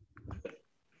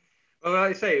 Well,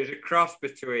 like I say, it was a cross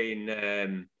between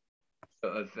Henry's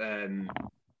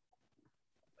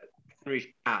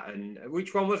cat and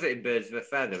which one was it in Birds of a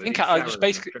Feather? I think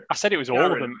I said it was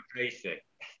all of them.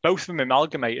 Both of them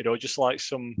amalgamated, or just like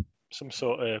some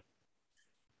sort of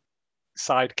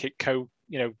sidekick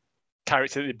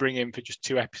character that they bring in for just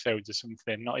 2 episodes or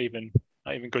something. Not even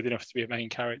good enough to be a main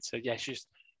character. Yeah, she's,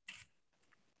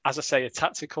 as I say, a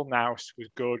tactical nous was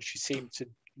good. She seemed to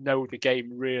know the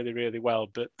game really, really well,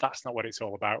 but that's not what it's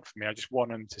all about for me. I just want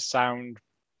them to sound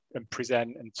and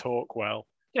present and talk well.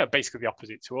 Basically the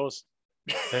opposite to us.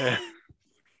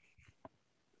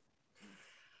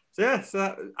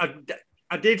 So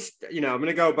I did, I'm going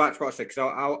to go back to what I said,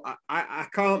 because I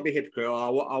can't be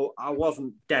hypocritical. I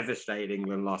wasn't devastated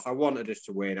England lost. I wanted us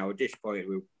to win. I was disappointed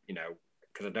with,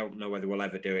 because I don't know whether we'll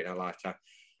ever do it in our lifetime.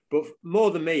 But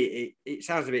more than me, it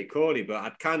sounds a bit corny, but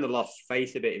I'd kind of lost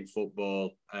faith a bit in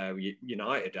football.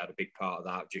 United had a big part of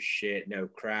that, just shit, no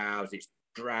crowds. It's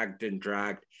dragged and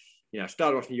dragged. I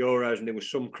started watching Euros and there was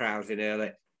some crowds in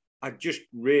early. I just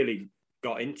really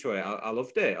got into it. I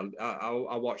loved it.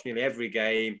 I watched nearly every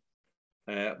game.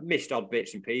 Missed odd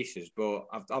bits and pieces, but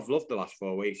I've loved the last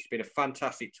 4 weeks. It's been a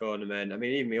fantastic tournament. I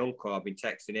mean, even my uncle, I've been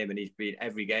texting him and he's been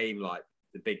every game, like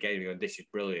the big game, going, this is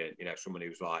brilliant. Someone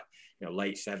who's like,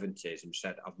 late 70s and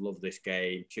said, I've loved this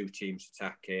game, 2 teams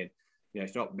attacking.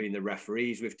 It's not been the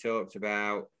referees we've talked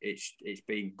about. It's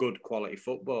been good quality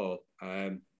football.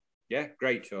 Yeah,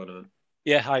 great tournament.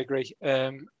 Yeah, I agree.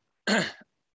 I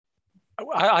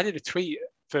did a tweet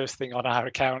first thing on our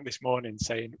account this morning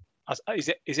saying, "Is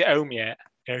it home yet?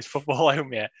 Is football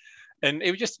home yet?" And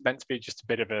it was just meant to be just a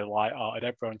bit of a light-hearted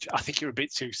everyone. I think it was a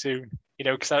bit too soon,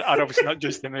 because I'd obviously not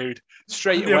judged the mood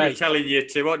straight away. Telling you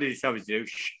to, what did he tell me to do?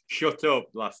 Shut up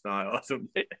last night or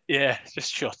something. Yeah,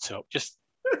 just shut up. Just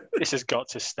this has got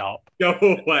to stop. Go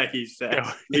away, he said.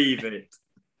 Leave it.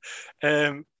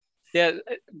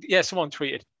 Yeah. Someone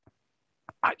tweeted,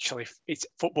 actually, it's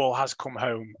football has come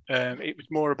home. It was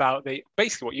more about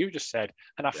basically what you just said,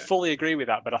 and I fully agree with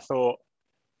that. But I thought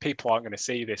people aren't going to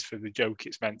see this for the joke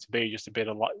it's meant to be, just a bit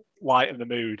of light in the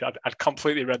mood. I'd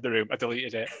completely read the room. I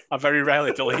deleted it. I very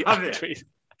rarely delete our tweets.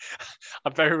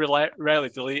 I very rarely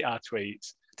delete our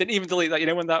tweets. Didn't even delete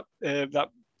that. When that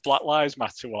Black Lives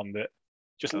Matter one that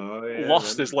just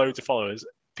lost us loads of followers,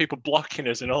 people blocking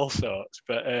us and all sorts.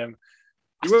 But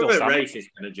you weren't racist,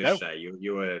 can I just say?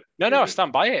 You were. No, I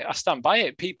stand by it. I stand by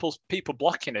it. People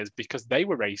blocking us because they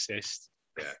were racist.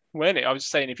 Yeah. Weren't it? I was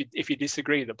saying if you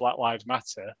disagree that Black Lives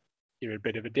Matter, you're a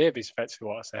bit of a div, is effectively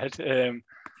what I said.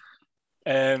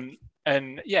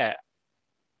 And yeah,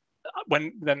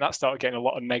 when then that started getting a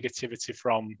lot of negativity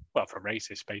from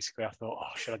racists, basically, I thought,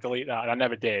 oh, should I delete that? And I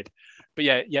never did. But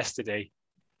yeah, yesterday,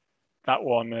 that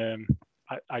one,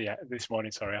 this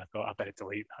morning, sorry, I thought I better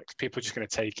delete that because people are just going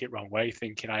to take it wrong way,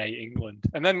 thinking I hate England.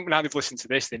 And then now they've listened to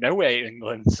this, they know we hate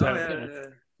England. So,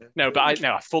 No, but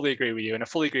I fully agree with you, and I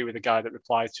fully agree with the guy that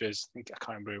replied to us. I can't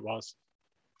remember who it was,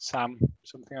 Sam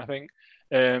something, I think.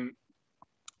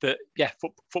 That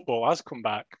football has come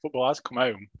back. Football has come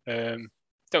home.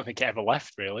 Don't think it ever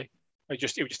left really. It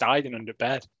was just hiding under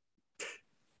bed.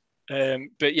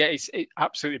 But yeah, it's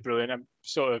absolutely brilliant. I'm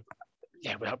sort of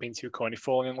without being too corny,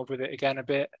 falling in love with it again a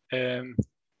bit.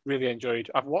 Really enjoyed.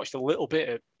 I've watched a little bit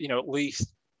of at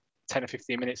least 10 or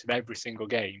 15 minutes of every single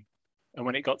game. And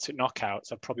when it got to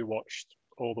knockouts, I probably watched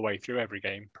all the way through every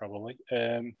game, probably.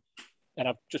 And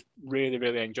I've just really,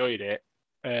 really enjoyed it.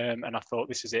 And I thought,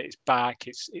 this is it. It's back.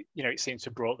 It seems to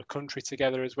have brought the country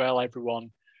together as well. Everyone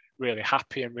really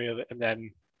happy and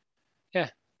then the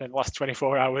last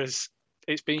 24 hours,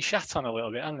 it's been shat on a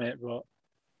little bit, hasn't it? But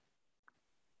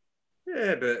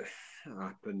yeah, but it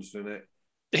happens, doesn't it?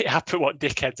 It happened. What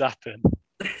dickheads happen?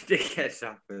 Dickheads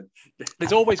happen.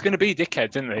 There's always going to be dickheads,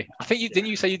 isn't there? I think didn't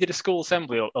you say you did a school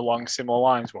assembly along similar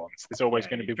lines once? There's always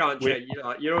going to be.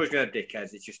 You're always going to have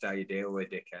dickheads. It's just how you deal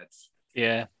with dickheads.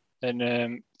 Yeah,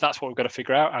 and that's what we've got to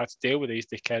figure out, how to deal with these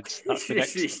dickheads. That's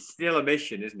it's still a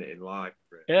mission, isn't it, in life?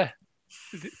 Really? Yeah,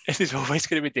 there's always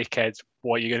going to be dickheads.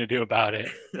 What are you going to do about it?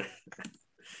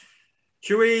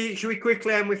 Should we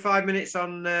quickly end with 5 minutes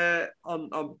on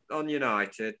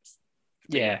United?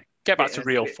 Yeah. Get back to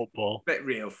real football. Bit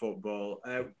real football.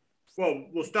 Well,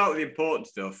 we'll start with the important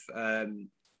stuff.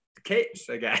 Kits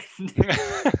again.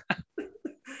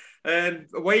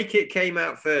 Away kit came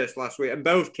out first last week, and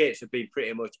both kits have been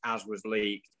pretty much as was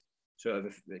leaked, sort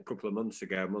of a couple of months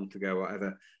ago,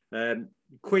 whatever.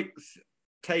 Quick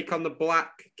take on the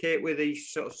black kit with the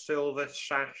sort of silver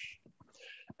sash.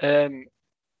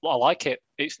 Well, I like it.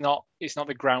 It's not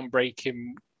the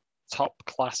groundbreaking, top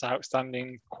class,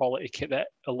 outstanding quality kit that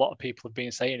a lot of people have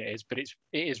been saying it is, but it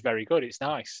is very good. It's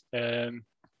nice.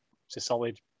 It's a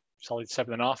solid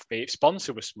 7.5 B. If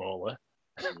sponsor was smaller,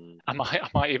 I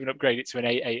might even upgrade it to an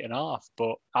 8.5.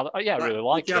 But I really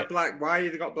like it. Black. Why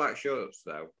have they got black shorts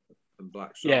though? And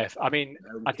black socks? Yeah, I mean,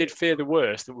 I did fear the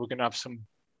worst, that we're going to have some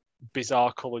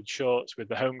bizarre coloured shorts with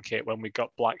the home kit when we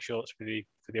got black shorts for the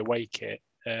away kit.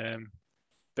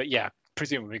 But yeah,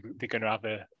 presumably they're going to have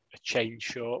a change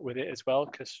short with it as well,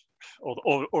 because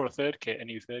or a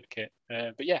new third kit.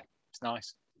 But yeah, it's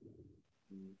nice.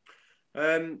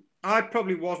 I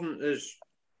probably wasn't as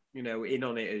in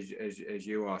on it as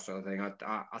you are, sort of thing. I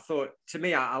thought, to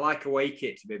me, I like away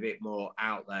kit to be a bit more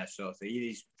out there, sort of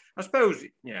thing. I suppose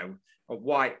a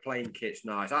white plain kit's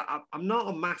nice. I'm not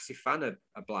a massive fan of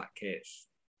black kits,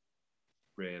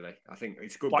 really. I think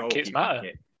it's good. Black kits matter.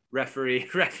 Kit. Referee,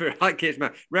 like kits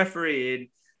matter. Refereeing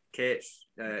kits,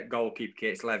 goalkeeper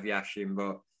kits, Lev Yashin,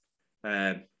 but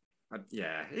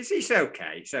it's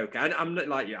okay. It's okay. I'm not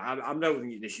like you. I'm not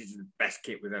thinking this is the best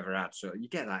kit we've ever had. So you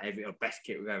get that best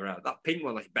kit we've ever had. That pink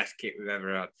one, that's the best kit we've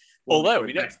ever had. Although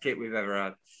best kit we've ever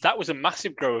had. That was a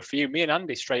massive grower for you. Me and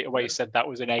Andy straight away said that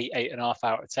was an 8.5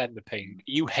 out of 10. The pink.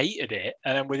 You hated it,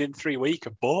 and then within 3 weeks,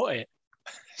 I bought it.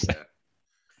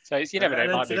 So it's, you never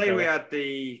know. And today we had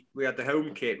the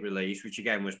home kit release, which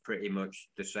again was pretty much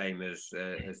the same as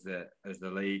the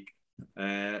league.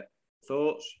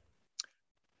 Thoughts?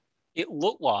 It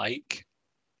looked like,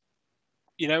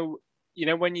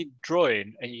 when you're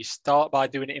drawing and you start by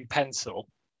doing it in pencil,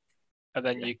 and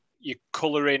then you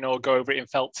colour in or go over it in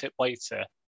felt tip later,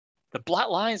 the black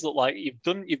lines look like you've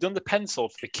done the pencil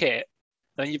for the kit,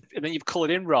 and then you've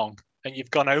coloured in wrong and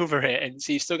you've gone over it, and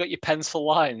so you've still got your pencil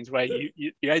lines where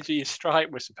the edge of your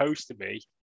stripe was supposed to be,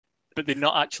 but they're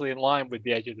not actually in line with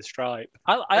the edge of the stripe.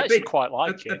 I actually quite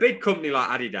like it. A big company like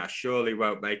Adidas surely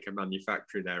won't make a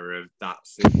manufacturing error of that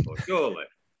simple, surely.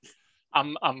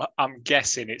 I'm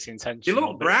guessing it's intentional. They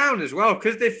look brown as well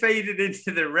because they faded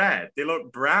into the red. They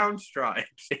look brown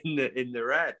stripes in the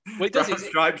red. Well, brown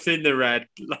stripes in the red.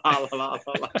 La, la,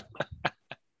 la, la.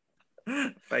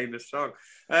 Famous song.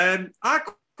 I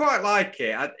quite like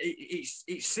it.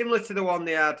 It's similar to the one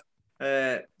they had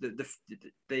the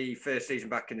first season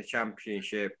back in the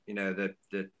Championship.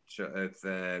 The sort of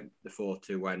the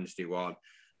 4-2 Wednesday one.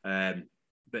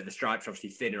 But the stripes are obviously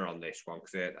thinner on this one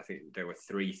because I think there were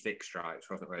 3 thick stripes,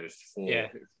 wasn't there? There's 4. Yeah.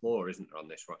 4, isn't there, on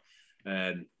this one?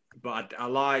 But I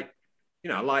like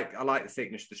the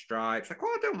thickness of the stripes. I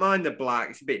don't mind the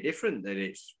black. It's a bit different that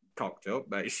it's cocked up,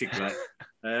 basically.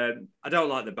 I don't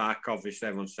like the back. Obviously,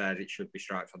 everyone said it should be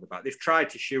stripes on the back. They've tried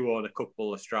to shoehorn a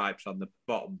couple of stripes on the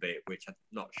bottom bit, which I'm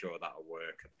not sure that'll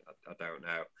work. I don't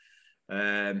know.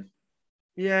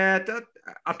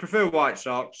 I prefer white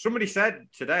socks. Somebody said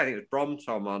today, I think it was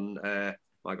Bromtom on,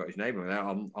 I got his name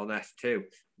on S2,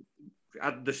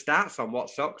 had the stats on what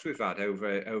socks we've had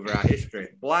over our history.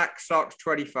 Black socks,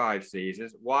 25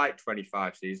 seasons, white,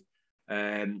 25 seasons.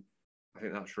 I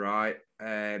think that's right.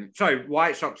 Sorry,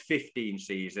 white socks, 15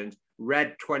 seasons,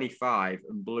 red, 25,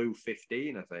 and blue,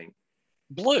 15, I think.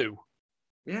 Blue?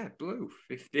 Yeah, blue,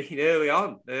 15, early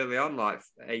on, like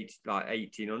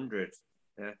 1800s.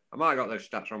 Yeah, I might have got those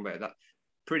stats wrong, but that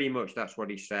pretty much that's what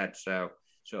he said. So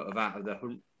sort of out of the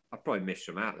I probably missed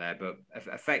some out there, but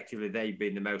effectively they've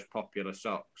been the most popular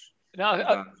socks.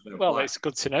 No, well, it's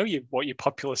good to know what your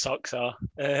popular socks are.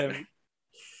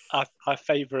 I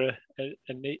favour an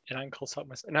ankle sock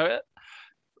myself. No,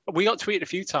 we got tweeted a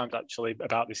few times actually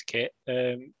about this kit.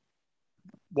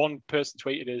 One person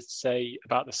tweeted us to say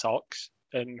about the socks,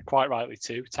 and quite rightly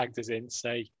too, tagged us in to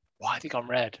say, why have they gone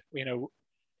red?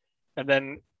 And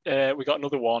then we got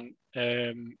another one.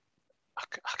 I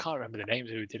can't remember the names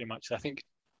who did him actually. I think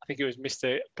it was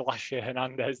Mr. Glacier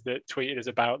Hernandez that tweeted us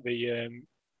about the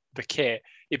kit.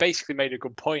 He basically made a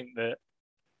good point that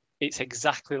it's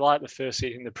exactly like the first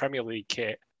season in the Premier League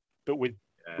kit, but with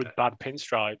bad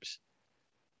pinstripes.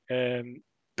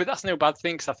 But that's no bad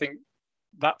thing, because I think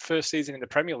that first season in the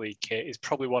Premier League kit is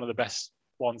probably one of the best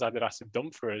ones Adidas have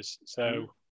done for us. So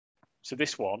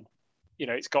this one,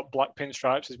 it's got black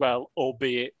pinstripes as well,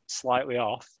 albeit slightly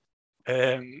off.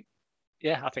 I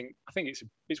think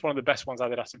it's one of the best ones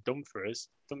Adidas have done for us.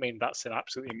 Doesn't mean that's an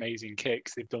absolutely amazing kit,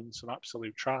 because they've done some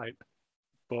absolute tripe.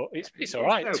 But it's all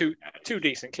right. Two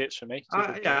decent kits for me.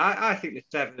 I think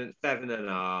the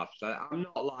 7.5. So I'm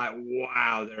not like,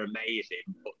 wow, they're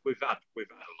amazing. But we've had a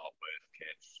lot worse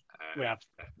kits. We have.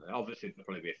 Obviously, there'll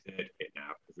probably be a third kit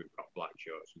now because we've got black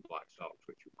shorts and black socks,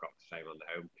 which we've got the same on the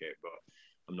home kit. But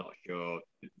I'm not sure.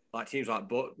 Like teams like,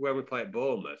 but when we play at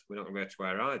Bournemouth, we're not going to be able to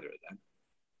wear either of them.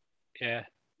 Yeah,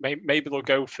 maybe they'll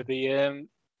go for the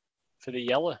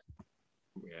yellow.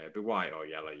 Yeah, it'd be white or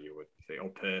yellow, you would say, or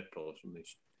purple or something.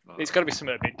 It's got to be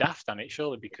something a bit daft on it,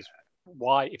 surely, because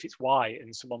white. If it's white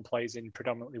and someone plays in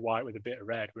predominantly white with a bit of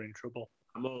red, we're in trouble.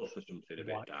 I'm all for something a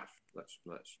bit daft. Let's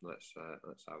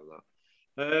have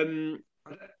that.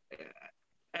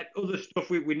 Other stuff,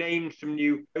 we named some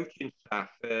new coaching staff.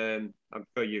 I'm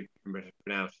sure you can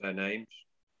pronounce their names.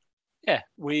 Yeah,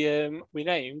 we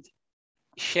named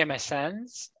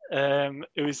Shemesans,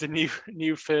 who is the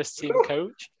new first team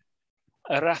coach.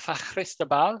 Rafa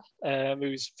Cristobal,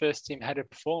 who's first team head of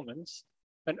performance,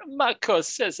 and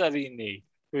Marcos Cesarini,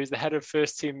 who is the head of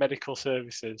first team medical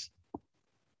services.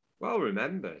 Well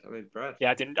remembered. I'm impressed.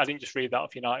 Yeah, I didn't just read that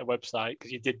off United website,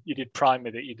 because you did prime me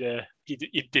that you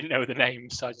didn't know the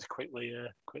names, so I just quickly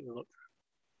looked.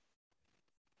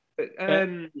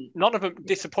 None of them,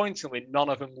 disappointingly, none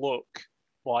of them look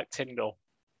like Tyndall.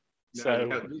 No, so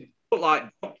they look like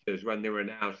doctors when they were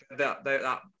announced. That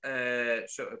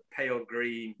sort of pale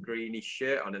greenish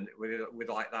shirt on, and with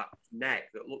like that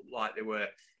neck that looked like they were.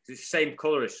 It's the same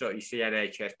colour as sort of you see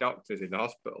NHS doctors in the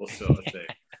hospital, sort of thing,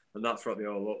 and that's what they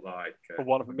all look like. Well,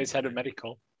 one of them is head of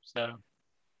medical. So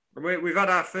we've had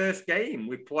our first game.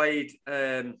 We played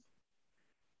the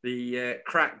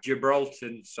crack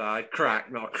Gibraltar side,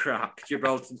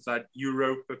 Gibraltar side,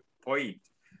 Europa Point.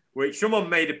 Which someone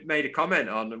made a comment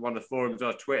on one of the forums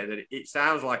on Twitter that it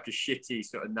sounds like a shitty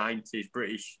sort of 90s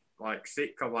British like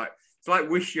sitcom. Like It's like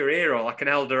Wish Your Hero, like an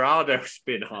Eldorado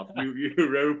spin-off.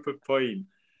 Europa Point.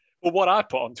 Well, what I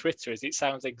put on Twitter is it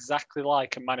sounds exactly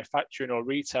like a manufacturing or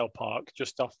retail park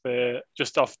just off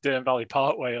Dearne Valley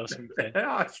Parkway or something.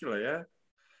 Actually, yeah.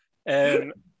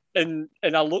 And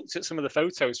I looked at some of the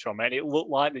photos from it, and it looked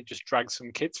like they just dragged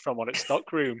some kids from one at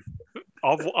Stockroom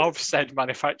of said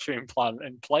manufacturing plant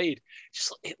and played.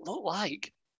 It looked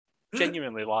like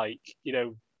genuinely like,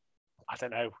 I don't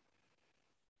know,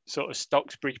 sort of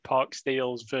Stocksbury Park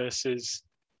Steels versus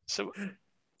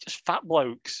just fat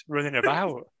blokes running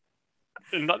about.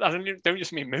 And I don't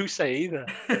just mean Moose either.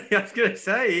 I was going to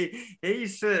say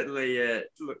he's certainly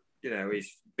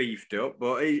he's beefed up,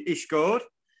 but he scored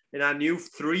in our new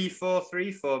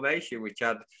 3-4-3 formation, which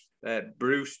had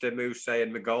Brewster, Moose,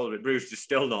 and McGoldrick. Brewster's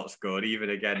still not scored, even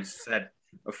against said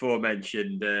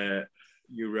aforementioned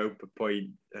Europa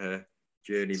Point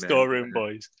journeyman. Storeroom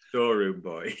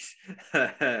boys.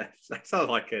 That sounds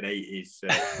like an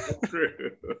 80s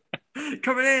crew.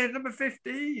 Coming in, number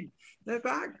 15. They're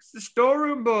back. It's the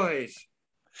Storeroom Boys.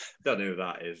 Don't know who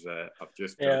that is. I've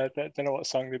just I don't know what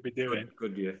song they'd be doing.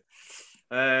 Good year.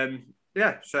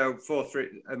 So 4-3,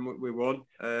 and we won.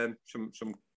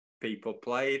 Some people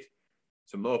played.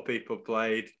 Some more people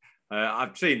played.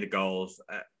 I've seen the goals.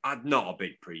 I'm not a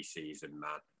big pre-season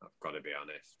man. I've got to be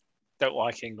honest. Don't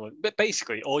like England, but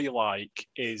basically all you like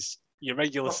is your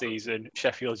regular season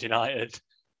Sheffield United.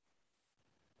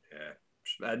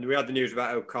 Yeah, and we had the news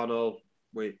about O'Connell,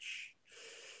 which,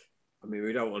 I mean,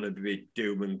 we don't want to be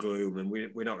doom and gloom, and we're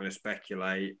not going to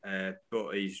speculate,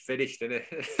 but he's finished, isn't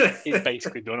it? He's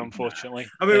basically done, unfortunately.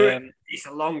 I mean, it's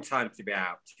a long time to be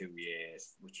out, 2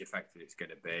 years, which effectively it's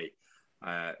going to be.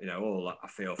 All that I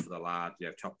feel for the lad,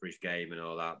 top of his game and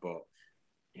all that, but,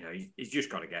 he's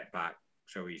just got to get back.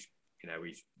 So he's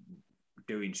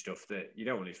doing stuff that you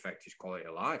don't want to affect his quality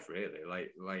of life, really,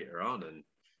 later on, and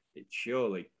it's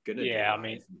surely going to. Yeah, I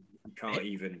mean, you can't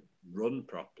even run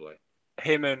properly.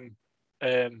 Him and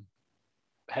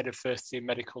head of first team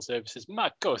medical services,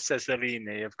 Marco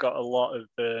Cesarini, have got a lot of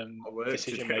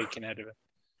decision making ahead of it.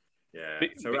 Yeah,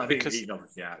 so I think he's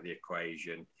obviously out of the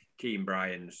equation. Keane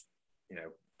Bryan's,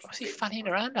 what's he fanning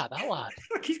around at, that lad?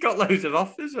 Like he's got loads of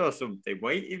offers or something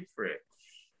waiting for it.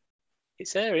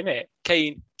 It's there, isn't it?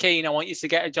 Keane, I want you to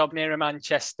get a job near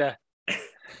Manchester.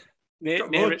 near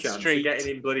more its chance street. Of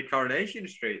getting in bloody Coronation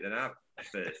Street than our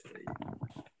first team.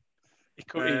 He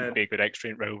could be a good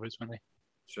extra in Rovers, wouldn't he?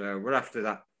 So we're after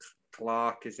that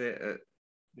Clark, is it?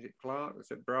 Is it Clark?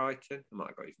 Is it Brighton? I might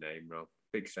have got his name wrong.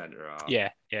 Big centre half. Yeah,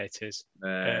 it is.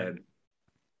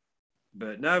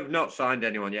 But no, not signed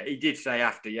anyone yet. He did say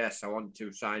after, yes, I want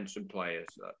to sign some players.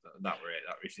 That were it.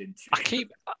 That was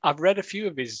into. I've read a few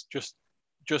of his just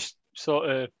sort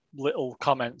of little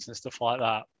comments and stuff like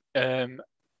that.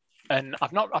 And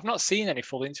I've not seen any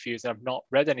full interviews. And I've not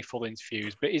read any full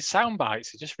interviews. But his sound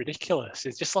bites are just ridiculous.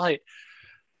 It's just like,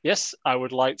 yes, I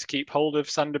would like to keep hold of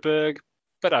Sanderberg,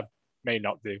 but I may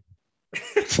not do.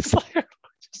 That's a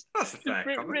fair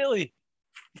comment. Really.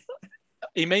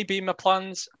 He may be in my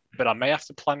plans, but I may have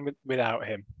to plan without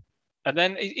him. And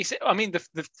then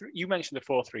you mentioned the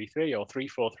 4-3-3 or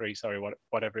 3-4-3, sorry,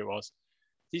 whatever it was.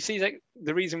 Do you see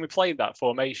the reason we played that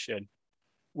formation?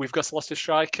 We've got lots of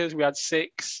strikers. We had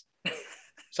 6,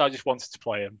 so I just wanted to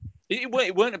play him. It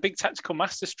weren't a big tactical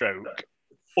masterstroke,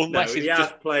 unless he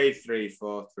has played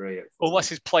 3-4-3. Unless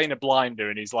he's playing a blinder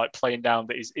and he's like playing down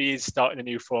that he is starting a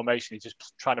new formation. He's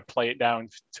just trying to play it down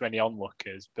to any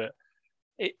onlookers, but.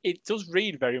 It does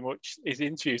read very much, his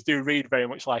interviews do read very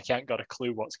much like he ain't got a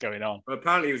clue what's going on. Well,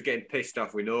 apparently he was getting pissed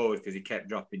off with Norwood because he kept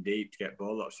dropping deep to get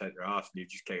ball out centre half, and he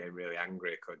just kept getting really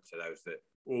angry to those that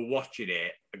were watching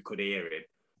it and could hear him.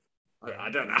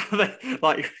 I don't know.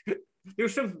 Like, there were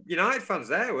some United fans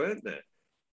there, weren't there?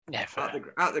 Yeah,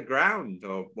 at the ground,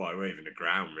 or well, it wasn't even the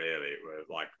ground really. It was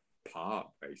like park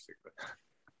basically.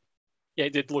 Yeah,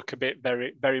 it did look a bit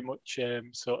very, very much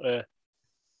sort of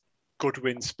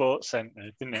Goodwin Sports Centre,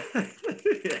 didn't it?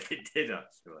 Yeah, it did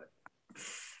actually.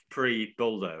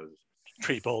 Pre-bulldoze,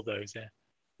 yeah.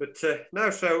 But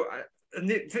no, so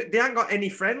they haven't got any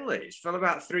friendlies for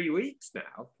about 3 weeks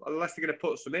now, unless they're going to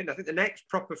put some in. I think the next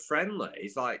proper friendly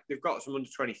is like they've got some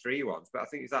under-23 ones, but I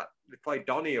think it's that they play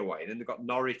Donny away, and then they've got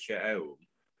Norwich at home.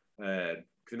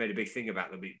 Because they made a big thing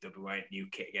about they'll be wearing new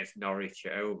kit against Norwich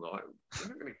at home. Like, I'm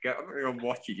not going to go and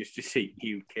watch it just to see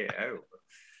new kit at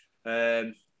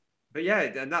home. But yeah,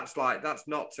 and that's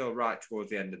not till right towards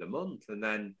the end of the month, and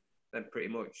then pretty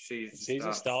much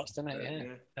season starts, doesn't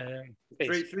it?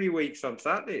 Yeah. 3 weeks on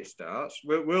Saturday it starts.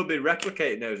 We'll be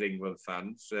replicating those England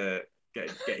fans,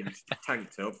 getting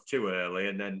tanked up too early,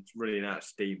 and then running out of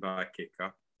steam by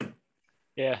kickoff.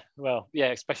 Yeah, well,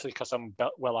 yeah, especially because I'm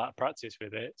well out of practice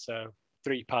with it. So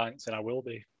 3 pints and I will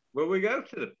be. Will we go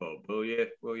to the pub? Will you?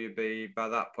 Will you be by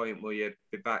that point? Will you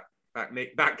be back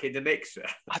in the mixer?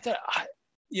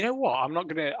 You know what?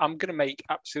 I'm gonna make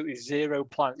absolutely zero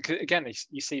plans. Because again,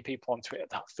 you see people on Twitter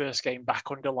that first game back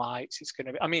under lights. It's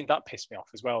gonna be. I mean, that pissed me off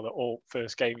as well. That all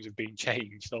first games have been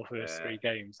changed. All first 3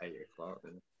 games.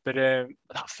 8:00. But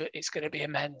it's gonna be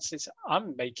immense.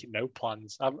 I'm making no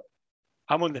plans.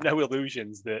 I'm under no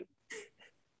illusions that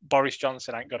Boris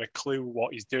Johnson ain't got a clue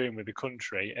what he's doing with the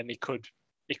country, and he could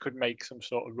make some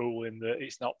sort of ruling that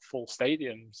it's not full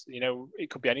stadiums. You know, it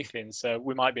could be anything. So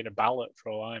we might be in a ballot for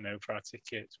all I know for our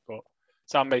tickets. But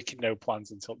so I'm making no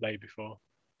plans until the day before.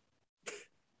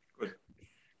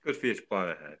 Good for you to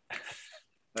plan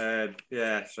ahead.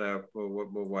 Yeah, so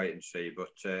we'll wait and see.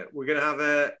 But we're going to have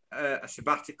a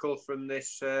sabbatical from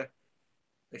this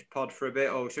pod for a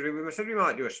bit. Or we said we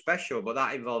might do a special, but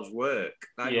that involves work.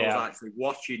 That involves actually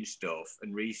watching stuff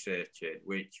and researching.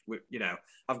 Which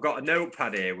I've got a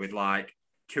notepad here with like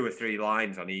 2 or 3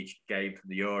 lines on each game from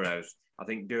the Euros. I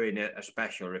think doing a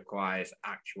special requires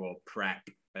actual prep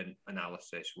and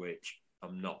analysis, which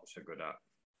I'm not so good at.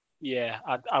 Yeah,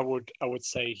 I would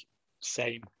say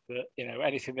same. That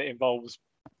anything that involves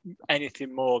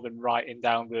anything more than writing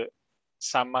down that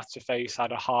Sam Matterface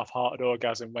had a half-hearted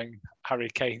orgasm when Harry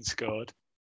Kane scored.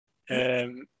 Yeah,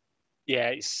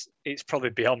 it's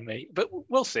probably beyond me, but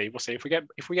we'll see. We'll see if we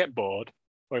get bored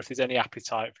or if there's any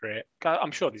appetite for it.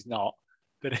 I'm sure there's not.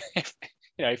 But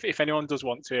if anyone does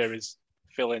want to hear us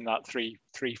fill in that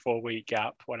 3-4 week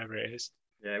gap, whatever it is.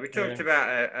 Yeah, we talked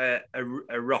about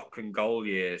a rock and goal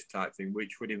years type thing,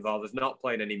 which would involve us not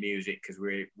playing any music because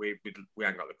we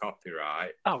haven't got the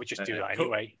copyright. Oh, we just do that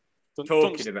anyway.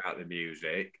 Talking about the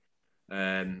music,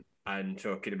 and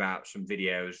talking about some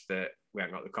videos that we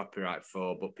haven't got the copyright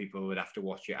for, but people would have to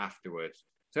watch it afterwards.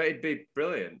 So it'd be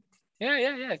brilliant.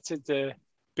 Yeah. It'd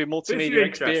be a multimedia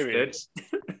experience.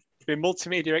 Be a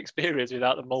multimedia experience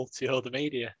without the multi-other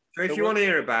media. So if you want to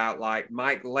hear about like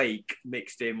Mike Lake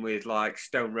mixed in with like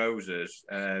Stone Roses,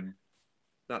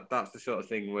 that's the sort of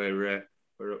thing we're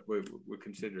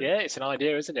considering. Yeah, it's an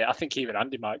idea, isn't it? I think even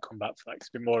Andy might come back for that. It's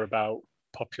been more about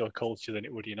popular culture than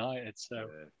it would United. So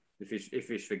if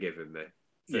he's forgiven me,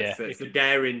 for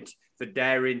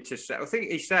daring to say, I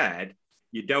think he said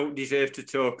you don't deserve to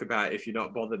talk about it if you're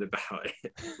not bothered about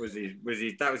it.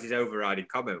 That was his overriding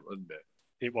comment, wasn't it?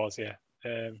 It was, yeah.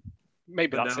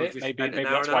 Maybe that's it. Maybe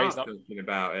that's why he's not talking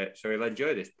about it. So he'll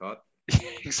enjoy this pod.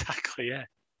 Exactly, yeah.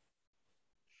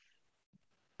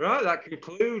 Right, that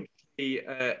concludes the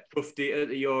Tufty at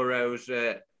the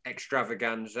Euros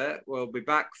extravaganza. We'll be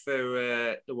back for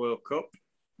the World Cup,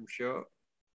 I'm sure.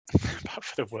 Back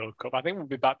for the World Cup. I think we'll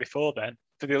be back before then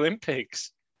for the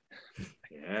Olympics.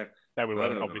 Yeah. No, we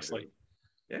won't, obviously.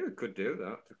 Yeah, we could do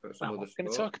that. What are we going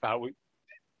to talk about?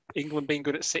 England being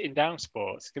good at sitting down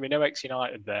sports. There's going to be no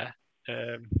ex-United there.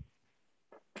 Yeah,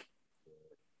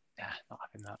 not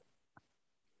having that.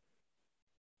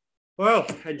 Well,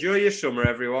 enjoy your summer,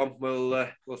 everyone.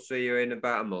 We'll see you in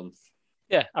about a month.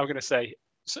 Yeah, I'm going to say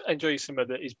enjoy your summer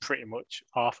that is pretty much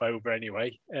half over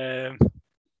anyway. Yeah,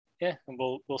 and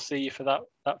we'll see you for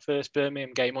that first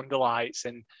Birmingham game under lights.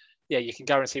 And yeah, you can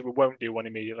guarantee we won't do one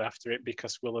immediately after it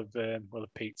because we'll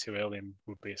have peaked too early and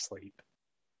we'll be asleep.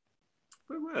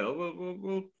 We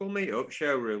will. We'll meet up.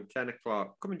 Showroom, 10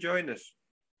 o'clock. Come and join us.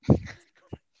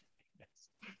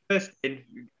 First in,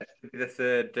 the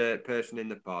third person in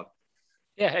the pod.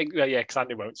 Yeah, because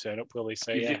Andy won't turn up, will he?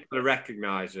 So He's just going to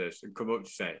recognise us and come up to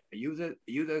say, "Are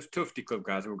you those Tufty Club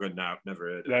guys?" And we're going, "No, never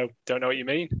heard of them." No, don't know what you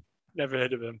mean. Never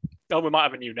heard of them. Oh, we might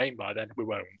have a new name by then. We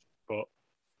won't, but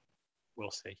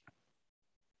we'll see.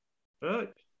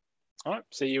 Right. All right.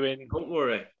 See you in. Don't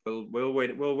worry. We'll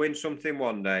win. We'll win something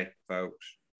one day,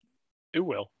 folks. Who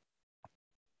will?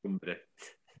 Somebody.